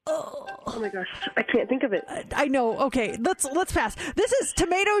 Oh my gosh, I can't think of it. I know. Okay, let's pass. This is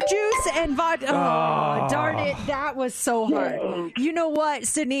tomato juice and vodka. Oh, darn it! That was so hard. Dang. You know what,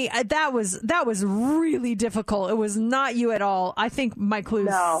 Sydney? That was really difficult. It was not you at all. I think my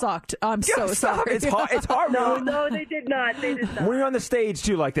clues sucked. I'm so sorry. It's hard. It's hard. No, they did not. They did not. When you're on the stage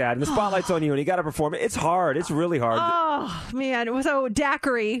too, like that, and the spotlight's on you, and you got to perform it. It's hard. It's really hard. Oh man! So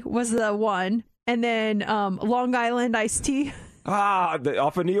daiquiri was the one, and then Long Island iced tea.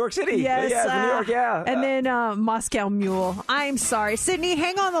 Off of New York City. Yes, New York, yeah. And then Moscow Mule. I'm sorry, Sydney.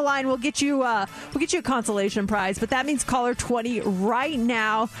 Hang on the line. We'll get you a consolation prize. But that means caller 20 right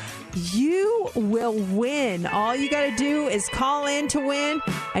now. You will win. All you got to do is call in to win,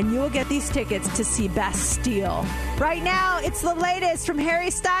 and you will get these tickets to see Bastille. Right now, it's the latest from Harry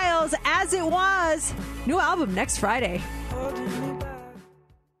Styles, As It Was. New album next Friday.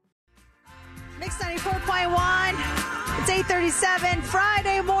 Mix 94.1. It's 8:37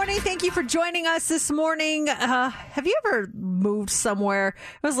 Friday morning. Thank you for joining us this morning. Have you ever moved somewhere?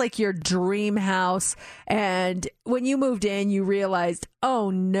 It was like your dream house. And when you moved in, you realized,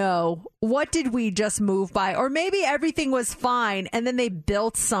 oh no, what did we just move by? Or maybe everything was fine and then they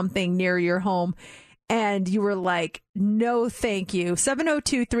built something near your home and you were like, no, thank you.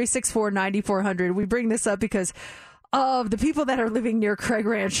 702-364-9400. We bring this up because of the people that are living near Craig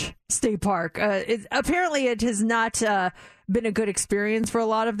Ranch State Park. Apparently it has not been a good experience for a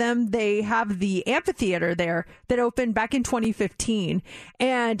lot of them. They have the amphitheater there that opened back in 2015.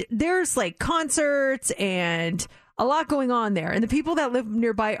 And there's like concerts and a lot going on there. And the people that live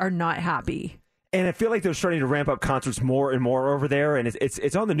nearby are not happy. And I feel like they're starting to ramp up concerts more and more over there. And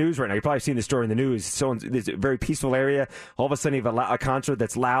it's on the news right now. You've probably seen the story in the news. So it's a very peaceful area. All of a sudden, you have a concert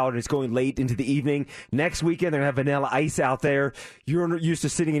that's loud and it's going late into the evening. Next weekend, they're going to have Vanilla Ice out there. You're used to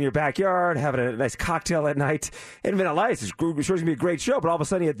sitting in your backyard, having a nice cocktail at night. And Vanilla Ice is sure going to be a great show. But all of a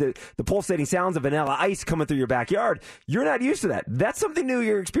sudden, you have the pulsating sounds of Vanilla Ice coming through your backyard. You're not used to that. That's something new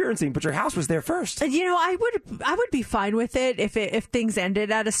you're experiencing, but your house was there first. You know, I would be fine with it if things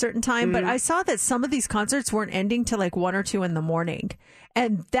ended at a certain time. But I saw that some of these concerts weren't ending till like 1 or 2 in the morning,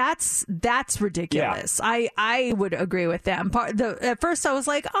 and that's ridiculous. Yeah. I would agree with them. At first I was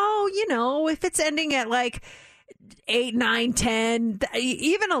like, oh, you know, if it's ending at like 8, 9, 10,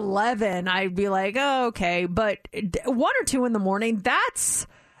 even 11, I'd be like, oh, okay. But 1 or 2 in the morning, that's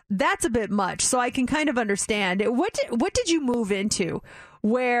a bit much. So I can kind of understand. What did you move into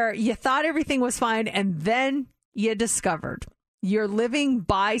where you thought everything was fine and then you discovered you're living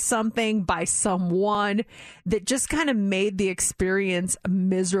by something, by someone that just kind of made the experience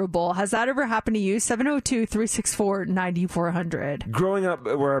miserable? Has that ever happened to you? 702-364-9400. Growing up,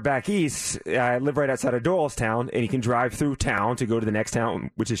 we're back east. I live right outside of Doylestown, and you can drive through town to go to the next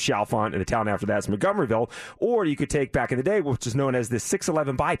town, which is Chalfont, and the town after that is Montgomeryville. Or you could take, back in the day, which is known as the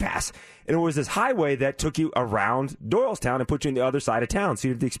 611 bypass. And it was this highway that took you around Doylestown and put you on the other side of town, so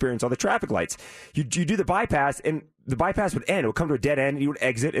you had to experience all the traffic lights. You do the bypass, and the bypass would end. It would come to a dead end, and you would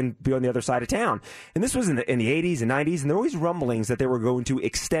exit and be on the other side of town. And this was in the 80s and 90s, and there were always rumblings that they were going to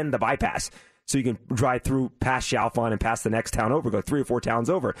extend the bypass so you can drive through past Chalfont and past the next town over, go 3 or 4 towns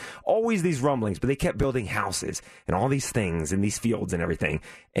over. Always these rumblings, but they kept building houses and all these things and these fields and everything.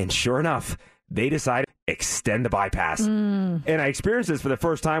 And sure enough, they decided to extend the bypass. And I experienced this for the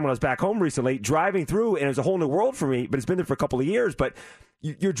first time when I was back home recently, driving through, and it was a whole new world for me, but it's been there for a couple of years. But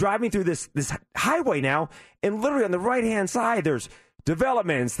you're driving through this highway now, and literally on the right-hand side, there's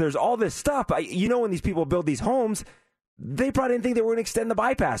developments, there's all this stuff. You know, when these people build these homes, they probably didn't think they were going to extend the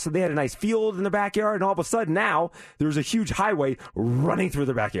bypass. So they had a nice field in the backyard, and all of a sudden now there's a huge highway running through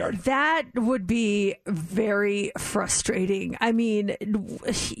their backyard. That would be very frustrating. I mean,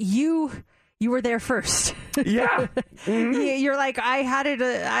 you were there first. Yeah. You're like, I had it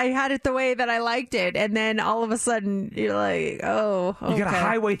the way that I liked it. And then all of a sudden you're like, oh, okay. You got a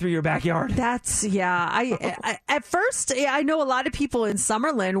highway through your backyard. That's, yeah. I at first, I know a lot of people in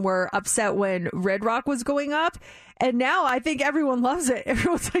Summerlin were upset when Red Rock was going up. And now I think everyone loves it.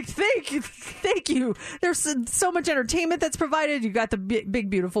 Everyone's like, thank you. There's so much entertainment that's provided. You got the big,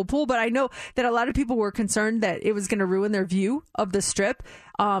 beautiful pool. But I know that a lot of people were concerned that it was going to ruin their view of the strip.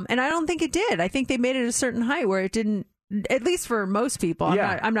 And I don't think it did. I think they made it a certain height where it didn't, at least for most people.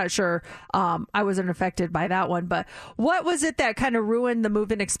 I'm not sure. I wasn't affected by that one. But what was it that kind of ruined the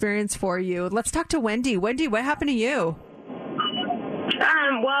move-in experience for you? Let's talk to Wendy. Wendy, what happened to you?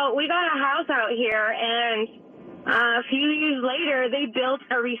 Well, we got a house out here, and a few years later, they built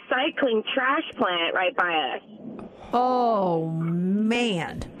a recycling trash plant right by us. Oh,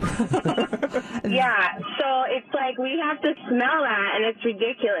 man. Yeah, so it's like we have to smell that, and it's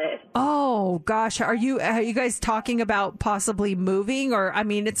ridiculous. Oh, gosh. Are you guys talking about possibly moving? Or, I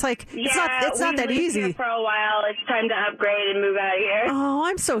mean, it's like, it's not that easy. Here for a while. It's time to upgrade and move out of here. Oh,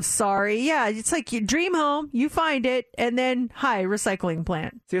 I'm so sorry. Yeah, it's like you dream home, you find it, and then, recycling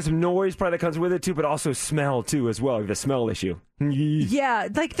plant. So you have some noise probably that comes with it, too, but also smell, too, as well. You have a smell issue. Yeah,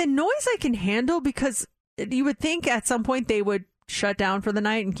 like the noise I can handle because you would think at some point they would shut down for the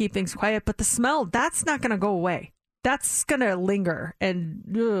night and keep things quiet, but the smell, that's not going to go away. That's going to linger. And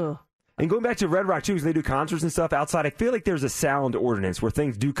going back to Red Rock, too, because they do concerts and stuff outside, I feel like there's a sound ordinance where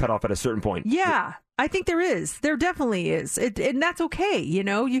things do cut off at a certain point. Yeah, I think there is. There definitely is. And that's okay. You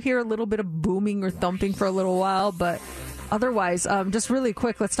know, you hear a little bit of booming or thumping for a little while, but otherwise, just really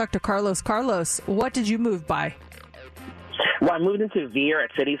quick, let's talk to Carlos. Carlos, what did you move by? Well, I moved into Veer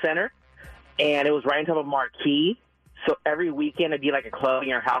at City Center, and it was right on top of Marquee. So every weekend it'd be like a club in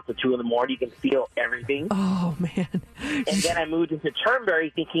your house at 2 in the morning. You can feel everything. Oh, man. And then I moved into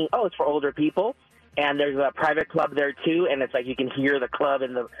Turnberry thinking, oh, it's for older people. And there's a private club there, too. And it's like you can hear the club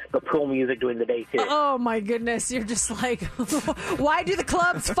and the pool music during the day, too. Oh, my goodness. You're just like, why do the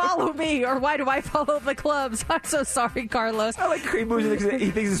clubs follow me? Or why do I follow the clubs? I'm so sorry, Carlos. I like creep music because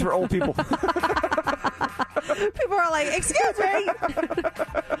he thinks it's for old people. People are like, excuse me.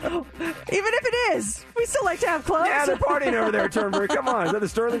 Even if it is, we still like to have clubs. Yeah, they're partying over there at Turnberry. Come on. Is that the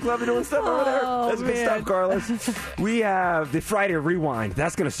Sterling Club doing stuff over there? That's good stuff, Carlos. We have the Friday Rewind.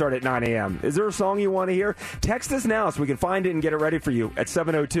 That's going to start at 9 a.m. Is there a song you want to hear? Text us now so we can find it and get it ready for you at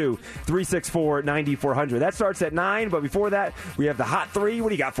 702-364-9400. That starts at 9, but before that, we have the Hot 3. What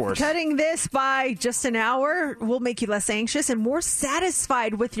do you got for us? Cutting this by just an hour will make you less anxious and more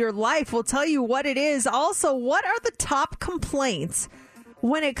satisfied with your life. We'll tell you what it is. Also, what are the top complaints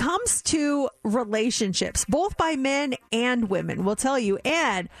when it comes to relationships, both by men and women? We'll tell you.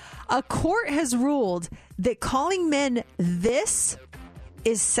 And a court has ruled that calling men this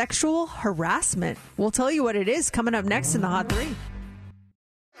is sexual harassment. We'll tell you what it is coming up next in the Hot 3.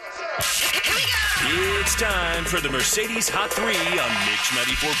 It's time for the Mercedes Hot 3 on Mix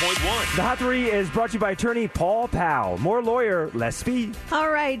 94.1. The Hot 3 is brought to you by attorney Paul Powell. More lawyer, less fee. All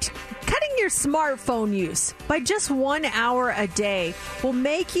right. Cutting your smartphone use by just 1 hour a day will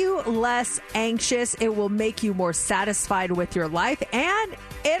make you less anxious. It will make you more satisfied with your life, and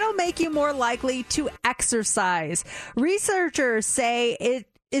it'll make you more likely to exercise. Researchers say it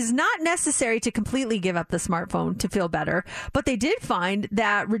is not necessary to completely give up the smartphone to feel better, but they did find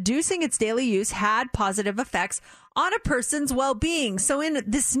that reducing its daily use had positive effects on a person's well-being. So in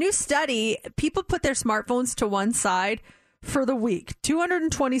this new study, people put their smartphones to one side for the week.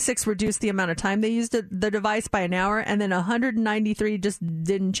 226 reduced the amount of time they used the device by an hour, and then 193 just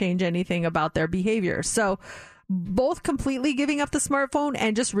didn't change anything about their behavior. So both completely giving up the smartphone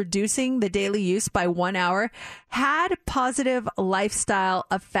and just reducing the daily use by 1 hour had positive lifestyle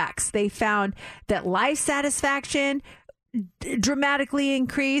effects. They found that life satisfaction dramatically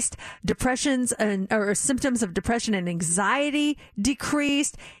increased, or symptoms of depression and anxiety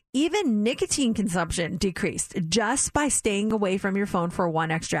decreased, even nicotine consumption decreased just by staying away from your phone for 1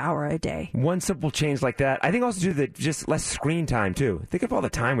 extra hour a day. One simple change like that. I think also do just less screen time too. Think of all the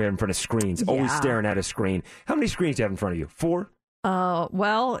time we have in front of screens, always staring at a screen. How many screens do you have in front of you? 4?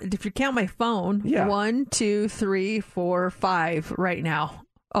 Well, if you count my phone, 1, 2, 3, 4, 5 right now.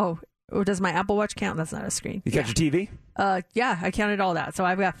 Oh, does my Apple Watch count? That's not a screen. You count your TV? Yeah, I counted all that. So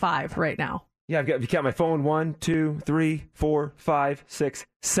I've got 5 right now. Yeah, if you count my phone, 1, 2, 3, 4, 5, 6,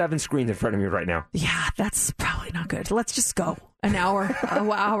 7 screens in front of me right now. Yeah, that's probably not good. Let's just go an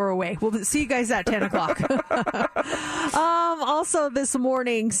hour away. We'll see you guys at 10 o'clock. Also this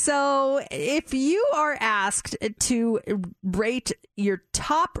morning, so if you are asked to rate your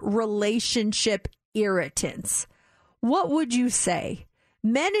top relationship irritants, what would you say?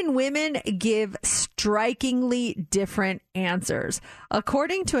 Men and women give strikingly different answers.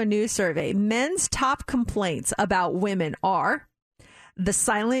 According to a new survey, men's top complaints about women are the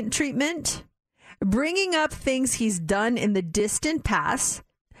silent treatment, bringing up things he's done in the distant past,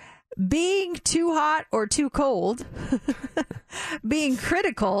 being too hot or too cold, being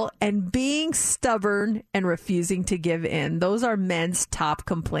critical, and being stubborn and refusing to give in. Those are men's top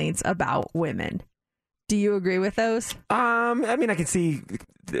complaints about women. Do you agree with those? I mean, I can see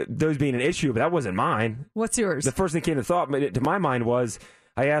those being an issue, but that wasn't mine. What's yours? The first thing that came to my mind was,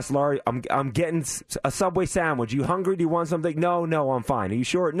 I asked Laurie, I'm getting a Subway sandwich. You hungry? Do you want something? No, I'm fine. Are you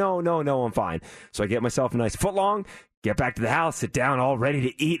sure? No, I'm fine. So I get myself a nice footlong, get back to the house, sit down all ready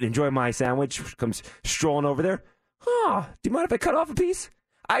to eat, enjoy my sandwich. Comes strolling over there. Do you mind if I cut off a piece?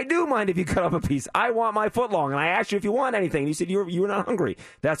 I do mind if you cut off a piece. I want my footlong, and I asked you if you want anything. You said you were not hungry.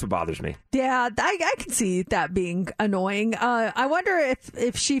 That's what bothers me. Yeah, I can see that being annoying. I wonder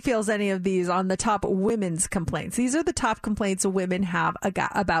if she feels any of these on the top women's complaints. These are the top complaints women have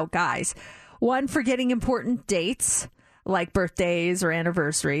about guys. 1, forgetting important dates like birthdays or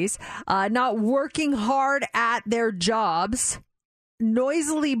anniversaries, not working hard at their jobs,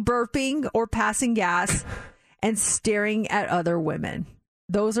 noisily burping or passing gas, and staring at other women.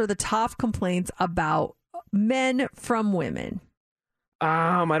 Those are the top complaints about men from women.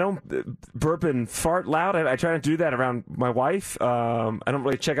 I don't burp and fart loud. I try not to do that around my wife. I don't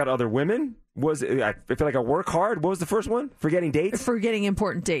really check out other women. I feel like I work hard. What was the first one? Forgetting dates? Forgetting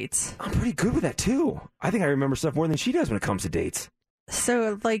important dates. I'm pretty good with that, too. I think I remember stuff more than she does when it comes to dates.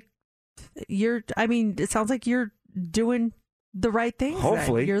 So, it sounds like you're doing the right things.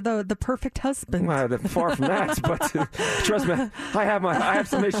 Hopefully. Then. You're the perfect husband. Well, far from that, but trust me, I have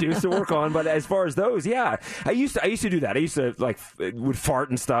some issues to work on. But as far as those, yeah, I used to do that. I used to would fart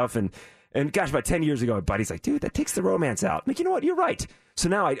and stuff, and gosh, about 10 years ago, my buddy's like, dude, that takes the romance out. I'm like, you know what? You're right. So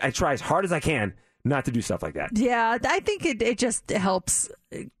now I try as hard as I can not to do stuff like that. Yeah, I think it just helps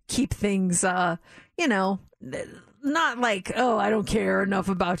keep things, not like, oh, I don't care enough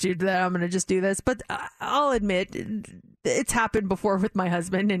about you that I'm going to just do this. But I'll admit, it's happened before with my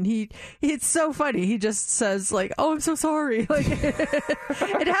husband, and it's so funny. He just says, like, oh, I'm so sorry. Like,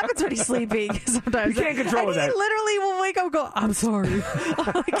 it happens when he's sleeping sometimes. You can't control and that. He literally will wake up and go, I'm sorry.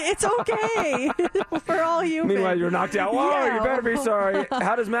 I'm like, it's okay. We're all human. Meanwhile, you're knocked out. Whoa, Yeah. you better be sorry.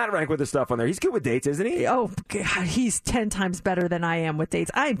 How does Matt rank with the stuff on there? He's good with dates, isn't he? Oh, God, he's 10 times better than I am with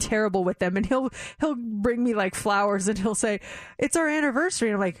dates. I'm terrible with them, and he'll bring me like flowers, and he'll say, it's our anniversary.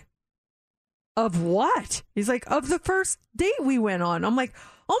 And I'm like, of what? He's like, of the first date we went on. I'm like,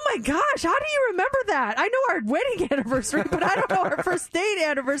 oh my gosh, how do you remember that? I know our wedding anniversary, but I don't know our first date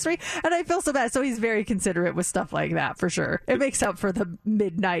anniversary. And I feel so bad. So he's very considerate with stuff like that, for sure. It makes up for the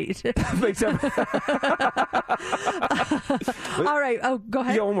midnight. Makes up. All right. Oh, go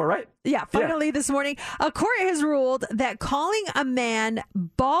ahead. You got one more, right? Yeah. Finally, this morning, a court has ruled that calling a man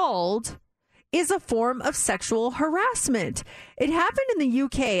bald is a form of sexual harassment. It happened in the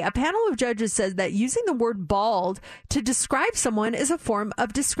UK. A panel of judges says that using the word bald to describe someone is a form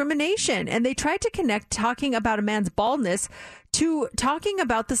of discrimination. And they tried to connect talking about a man's baldness to talking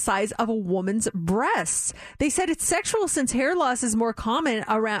about the size of a woman's breasts. They said it's sexual since hair loss is more common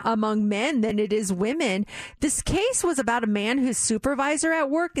among men than it is women. This case was about a man whose supervisor at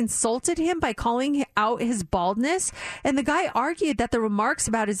work insulted him by calling out his baldness. And the guy argued that the remarks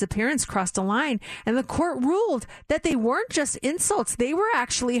about his appearance crossed a line. And the court ruled that they weren't just insults, they were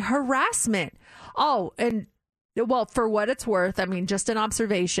actually harassment. Oh, and well, for what it's worth, I mean, just an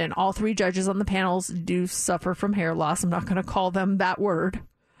observation, all three judges on the panels do suffer from hair loss. I'm not going to call them that word,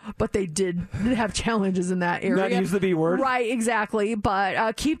 but they did have challenges in that area. Not use the B word. Right, exactly.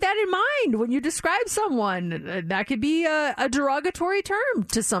 But keep that in mind when you describe someone. That could be a derogatory term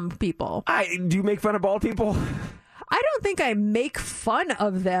to some people. Do you make fun of bald people? I don't think I make fun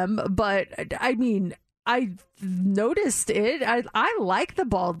of them, but I mean, I noticed it. I like the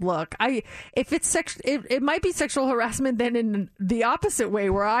bald look. If it's it might be sexual harassment then in the opposite way,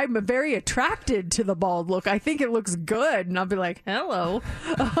 where I'm very attracted to the bald look. I think it looks good, and I'll be like, hello.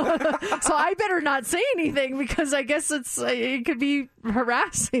 So I better not say anything, because I guess it could be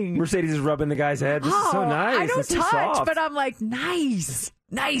harassing. Mercedes is rubbing the guy's head. This is so nice. I don't This is touch, soft. but I'm like, nice,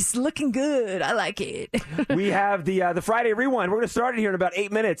 looking good. I like it. We have the Friday Rewind. We're going to start it here in about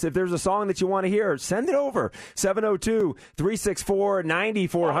 8 minutes. If there's a song that you want to hear, send it over.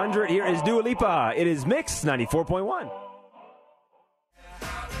 702-364-9400. Here is Dua Lipa. It is Mix 94.1.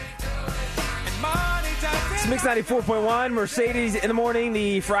 It's Mix 94.1, Mercedes in the morning,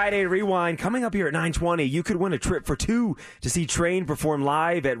 the Friday Rewind. Coming up here at 9:20, you could win a trip for two to see Train perform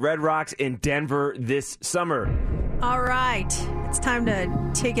live at Red Rocks in Denver this summer. All right, it's time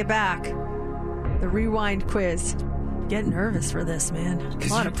to take it back. The Rewind quiz. Get nervous for this, man. A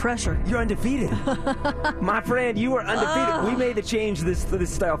lot of pressure. You're undefeated. My friend, you are undefeated. We made the change to this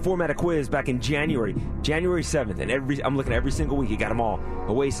style format of quiz back in January 7th. And I'm looking at every single week. You got them all.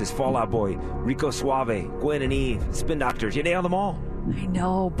 Oasis, Fall Out Boy, Rico Suave, Gwen and Eve, Spin Doctors. You nailed them all. I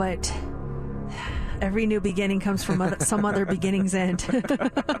know, but every new beginning comes from some other beginning's end.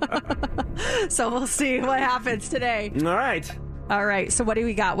 So we'll see what happens today. All right, so what do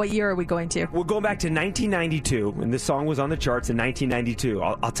we got? What year are we going to? We're going back to 1992, and this song was on the charts in 1992.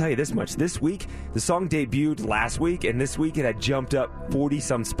 I'll tell you this much. This week, the song debuted last week, and this week it had jumped up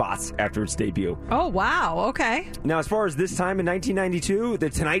 40-some spots after its debut. Oh, wow. Okay. Now, as far as this time in 1992, The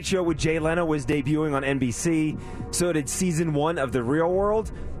Tonight Show with Jay Leno was debuting on NBC. So did Season 1 of The Real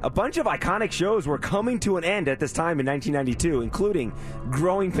World. A bunch of iconic shows were coming to an end at this time in 1992, including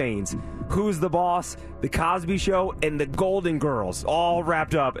Growing Pains, Who's the Boss, The Cosby Show, and The Golden Girls, all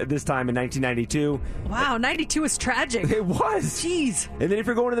wrapped up at this time in 1992. Wow, 92 is tragic. It was. Jeez. And then if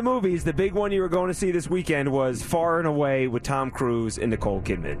you're going to the movies, the big one you were going to see this weekend was Far and Away with Tom Cruise and Nicole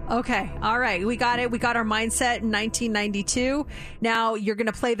Kidman. Okay, all right, we got it. We got our mindset in 1992. Now you're going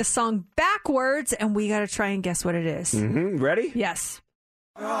to play the song backwards, and we got to try and guess what it is. Mm-hmm. Ready? Yes.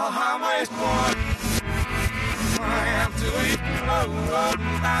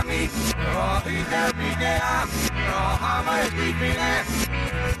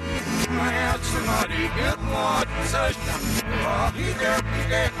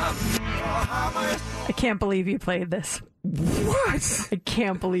 I can't believe you played this. What? I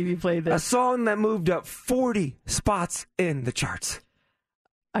can't believe you played A this. song that moved up 40 spots in the charts.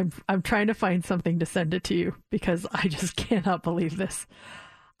 I'm trying to find something to send it to you because I just cannot believe this.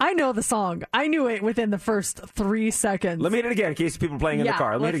 I know the song. I knew it within the first 3 seconds. Let me hit it again in case people are playing in the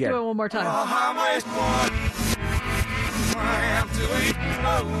car. Let me hit it again. Let's do it one more time.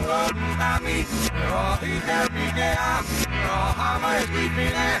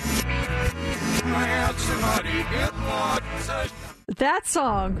 That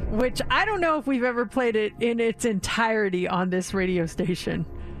song, which I don't know if we've ever played it in its entirety on this radio station,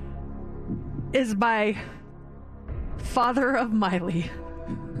 is by father of Miley,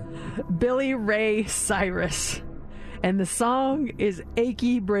 Billy Ray Cyrus. And the song is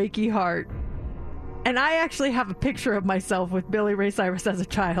Achy Breaky Heart. And I actually have a picture of myself with Billy Ray Cyrus as a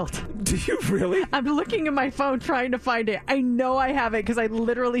child. Do you really? I'm looking at my phone trying to find it. I know I have it because I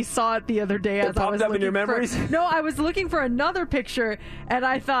literally saw it the other day. It popped up in your memories? No, I was looking for another picture, and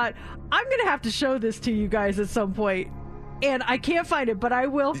I thought, I'm going to have to show this to you guys at some point. And I can't find it, but I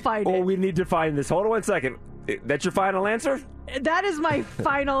will find it. Oh, we need to find this. Hold on 1 second. That's your final answer? That is my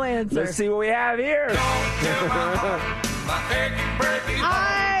final answer. Let's see what we have here. I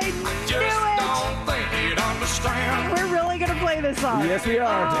knew it! We're really going to play this song. Yes, we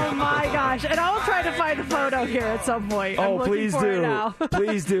are. Oh, my gosh. And I'll try to find a photo here at some point. I'm looking please for it do. now.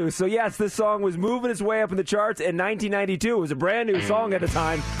 Please do. So, yes, this song was moving its way up in the charts in 1992. It was a brand new song at the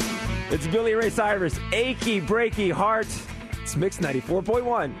time. It's Billy Ray Cyrus, Achy Breaky Heart. It's Mix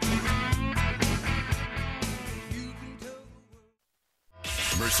 94.1.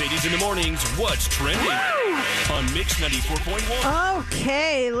 Mercedes in the mornings, what's trending on Mix 94.1?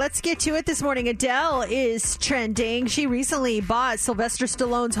 Okay, let's get to it this morning. Adele is trending. She recently bought Sylvester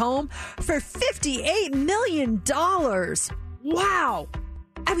Stallone's home for $58 million. Wow.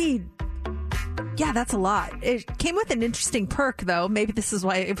 I mean, yeah, that's a lot. It came with an interesting perk, though. Maybe this is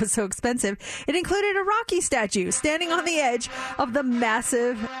why it was so expensive. It included a Rocky statue standing on the edge of the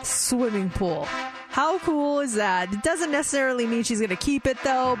massive swimming pool. How cool is that? It doesn't necessarily mean she's going to keep it,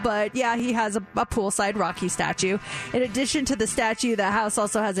 though, but yeah, he has a poolside Rocky statue. In addition to the statue, the house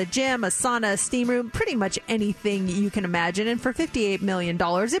also has a gym, a sauna, a steam room, pretty much anything you can imagine. And for $58 million,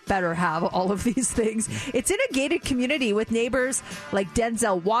 it better have all of these things. It's in a gated community with neighbors like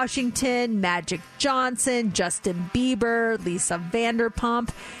Denzel Washington, Magic Johnson, Justin Bieber, Lisa Vanderpump.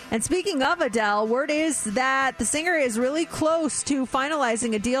 And speaking of Adele, word is that the singer is really close to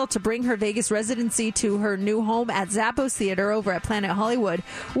finalizing a deal to bring her Vegas residency to her new home at Zappos Theater over at Planet Hollywood.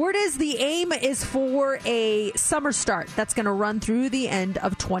 Word is the aim is for a summer start that's going to run through the end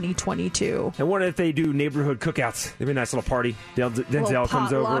of 2022. I wonder if they do neighborhood cookouts. Maybe a nice little party. Denzel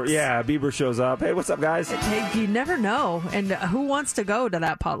comes over. Yeah, Bieber shows up. Hey, what's up, guys? You never know. And who wants to go to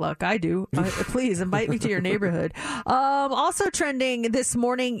that potluck? I do. Please invite me to your neighborhood. Also trending this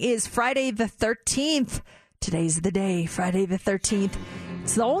morning is Friday the 13th. Today's the day, Friday the 13th.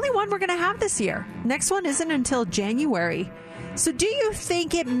 It's the only one we're going to have this year. Next one isn't until January. So do you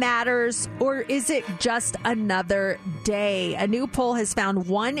think it matters, or is it just another day? A new poll has found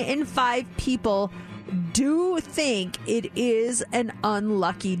 1 in 5 people do think it is an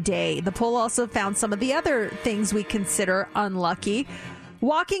unlucky day. The poll also found some of the other things we consider unlucky.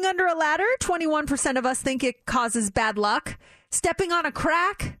 Walking under a ladder, 21% of us think it causes bad luck. Stepping on a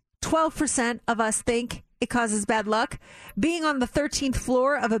crack, 12% of us think it causes bad luck. Being on the 13th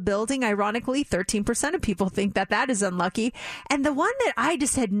floor of a building, ironically, 13% of people think that is unlucky. And the one that I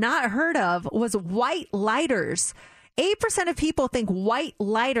just had not heard of was white lighters. 8% of people think white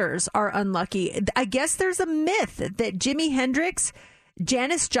lighters are unlucky. I guess there's a myth that Jimi Hendrix,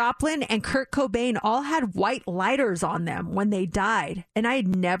 Janis Joplin, and Kurt Cobain all had white lighters on them when they died. And I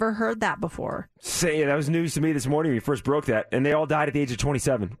had never heard that before. That was news to me this morning when you first broke that. And they all died at the age of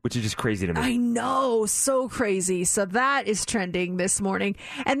 27, which is just crazy to me. I know. So crazy. So that is trending this morning.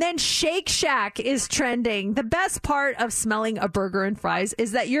 And then Shake Shack is trending. The best part of smelling a burger and fries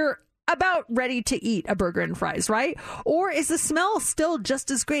is that you're about ready to eat a burger and fries, right? Or is the smell still just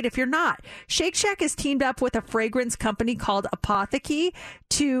as great if you're not? Shake Shack has teamed up with a fragrance company called Apotheke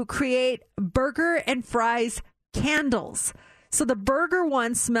to create burger and fries candles. So the burger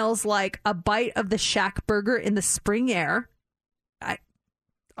one smells like a bite of the Shack burger in the spring air.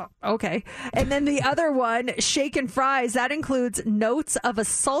 Okay. And then the other one, Shake and Fries, that includes notes of a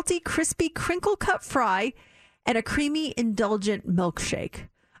salty, crispy crinkle cut fry and a creamy, indulgent milkshake.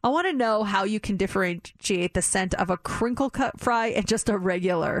 I want to know how you can differentiate the scent of a crinkle cut fry and just a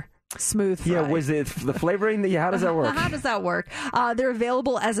regular smooth fry. Yeah, was it the flavoring? How does that work? How does that work? They're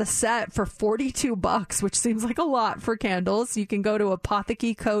available as a set for $42, which seems like a lot for candles. You can go to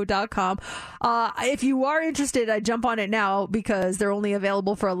apothekeco.com. If you are interested, jump on it now because they're only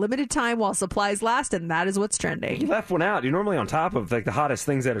available for a limited time while supplies last, and that is what's trending. You left one out. You're normally on top of like the hottest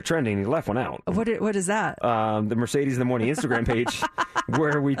things that are trending. You left one out. What is that? The Mercedes in the Morning Instagram page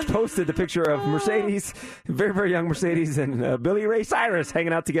where we posted the picture of Mercedes, very, very young Mercedes, and Billy Ray Cyrus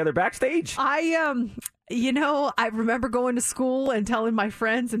hanging out together backstage. I remember going to school and telling my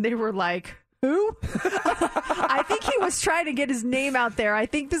friends, and they were like, who? I think he was trying to get his name out there. I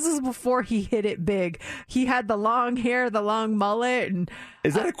think this is before he hit it big. He had the long hair, the long mullet. And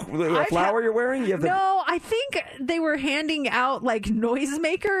is that a flower you're wearing? No, I think they were handing out like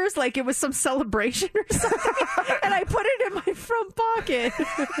noisemakers, like it was some celebration or something. And I put it in my front pocket.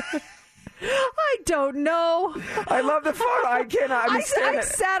 I don't know. I love the photo. I cannot. I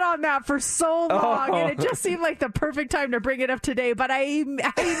sat on that for so long, and it just seemed like the perfect time to bring it up today. But I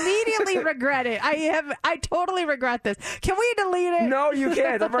immediately regret it. I totally regret this. Can we delete it? No, you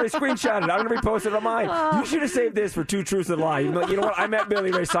can't. I've already screenshotted it. I'm going to repost it on mine. You should have saved this for Two Truths and a Lie. You know what? I met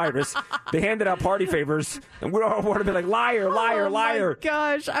Billy Ray Cyrus. They handed out party favors, and we all would have been like, liar, liar, liar. My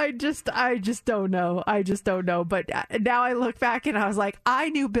gosh, I just don't know. I just don't know. But now I look back, and I was like, I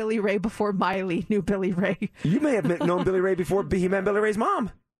knew Billy Ray before Miley knew Billy Ray. You may have known Billy Ray before he met Billy Ray's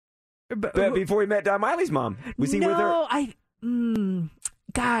mom. Before he met Miley's mom. Was he with her?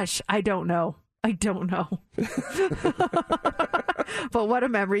 Gosh, I don't know. I don't know. But what a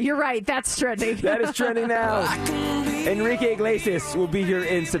memory. You're right. That's trending. That is trending now. Enrique Iglesias will be here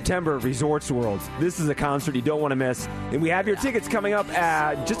in September at Resorts World. This is a concert you don't want to miss. And we have your tickets coming up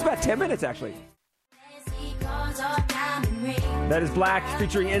at just about 10 minutes, actually. That is Black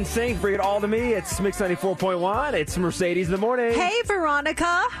featuring NSYNC. Bring it all to me. It's Mix 94.1. It's Mercedes in the Morning. Hey,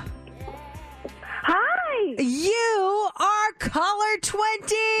 Veronica. Hi. You are caller 20.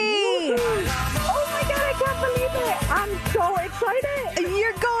 Oh my God, I can't believe it. I'm so excited.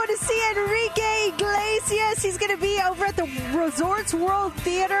 You're going to see Enrique Iglesias. He's going to be over at the Resorts World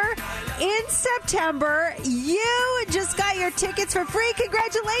Theater in September. You just got your tickets for free.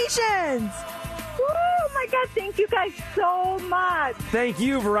 Congratulations. Oh my God, thank you guys so much. Thank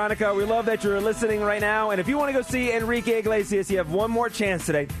you, Veronica. We love that you're listening right now. And if you want to go see Enrique Iglesias, you have one more chance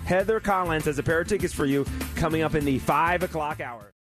today. Heather Collins has a pair of tickets for you coming up in the 5 o'clock hour.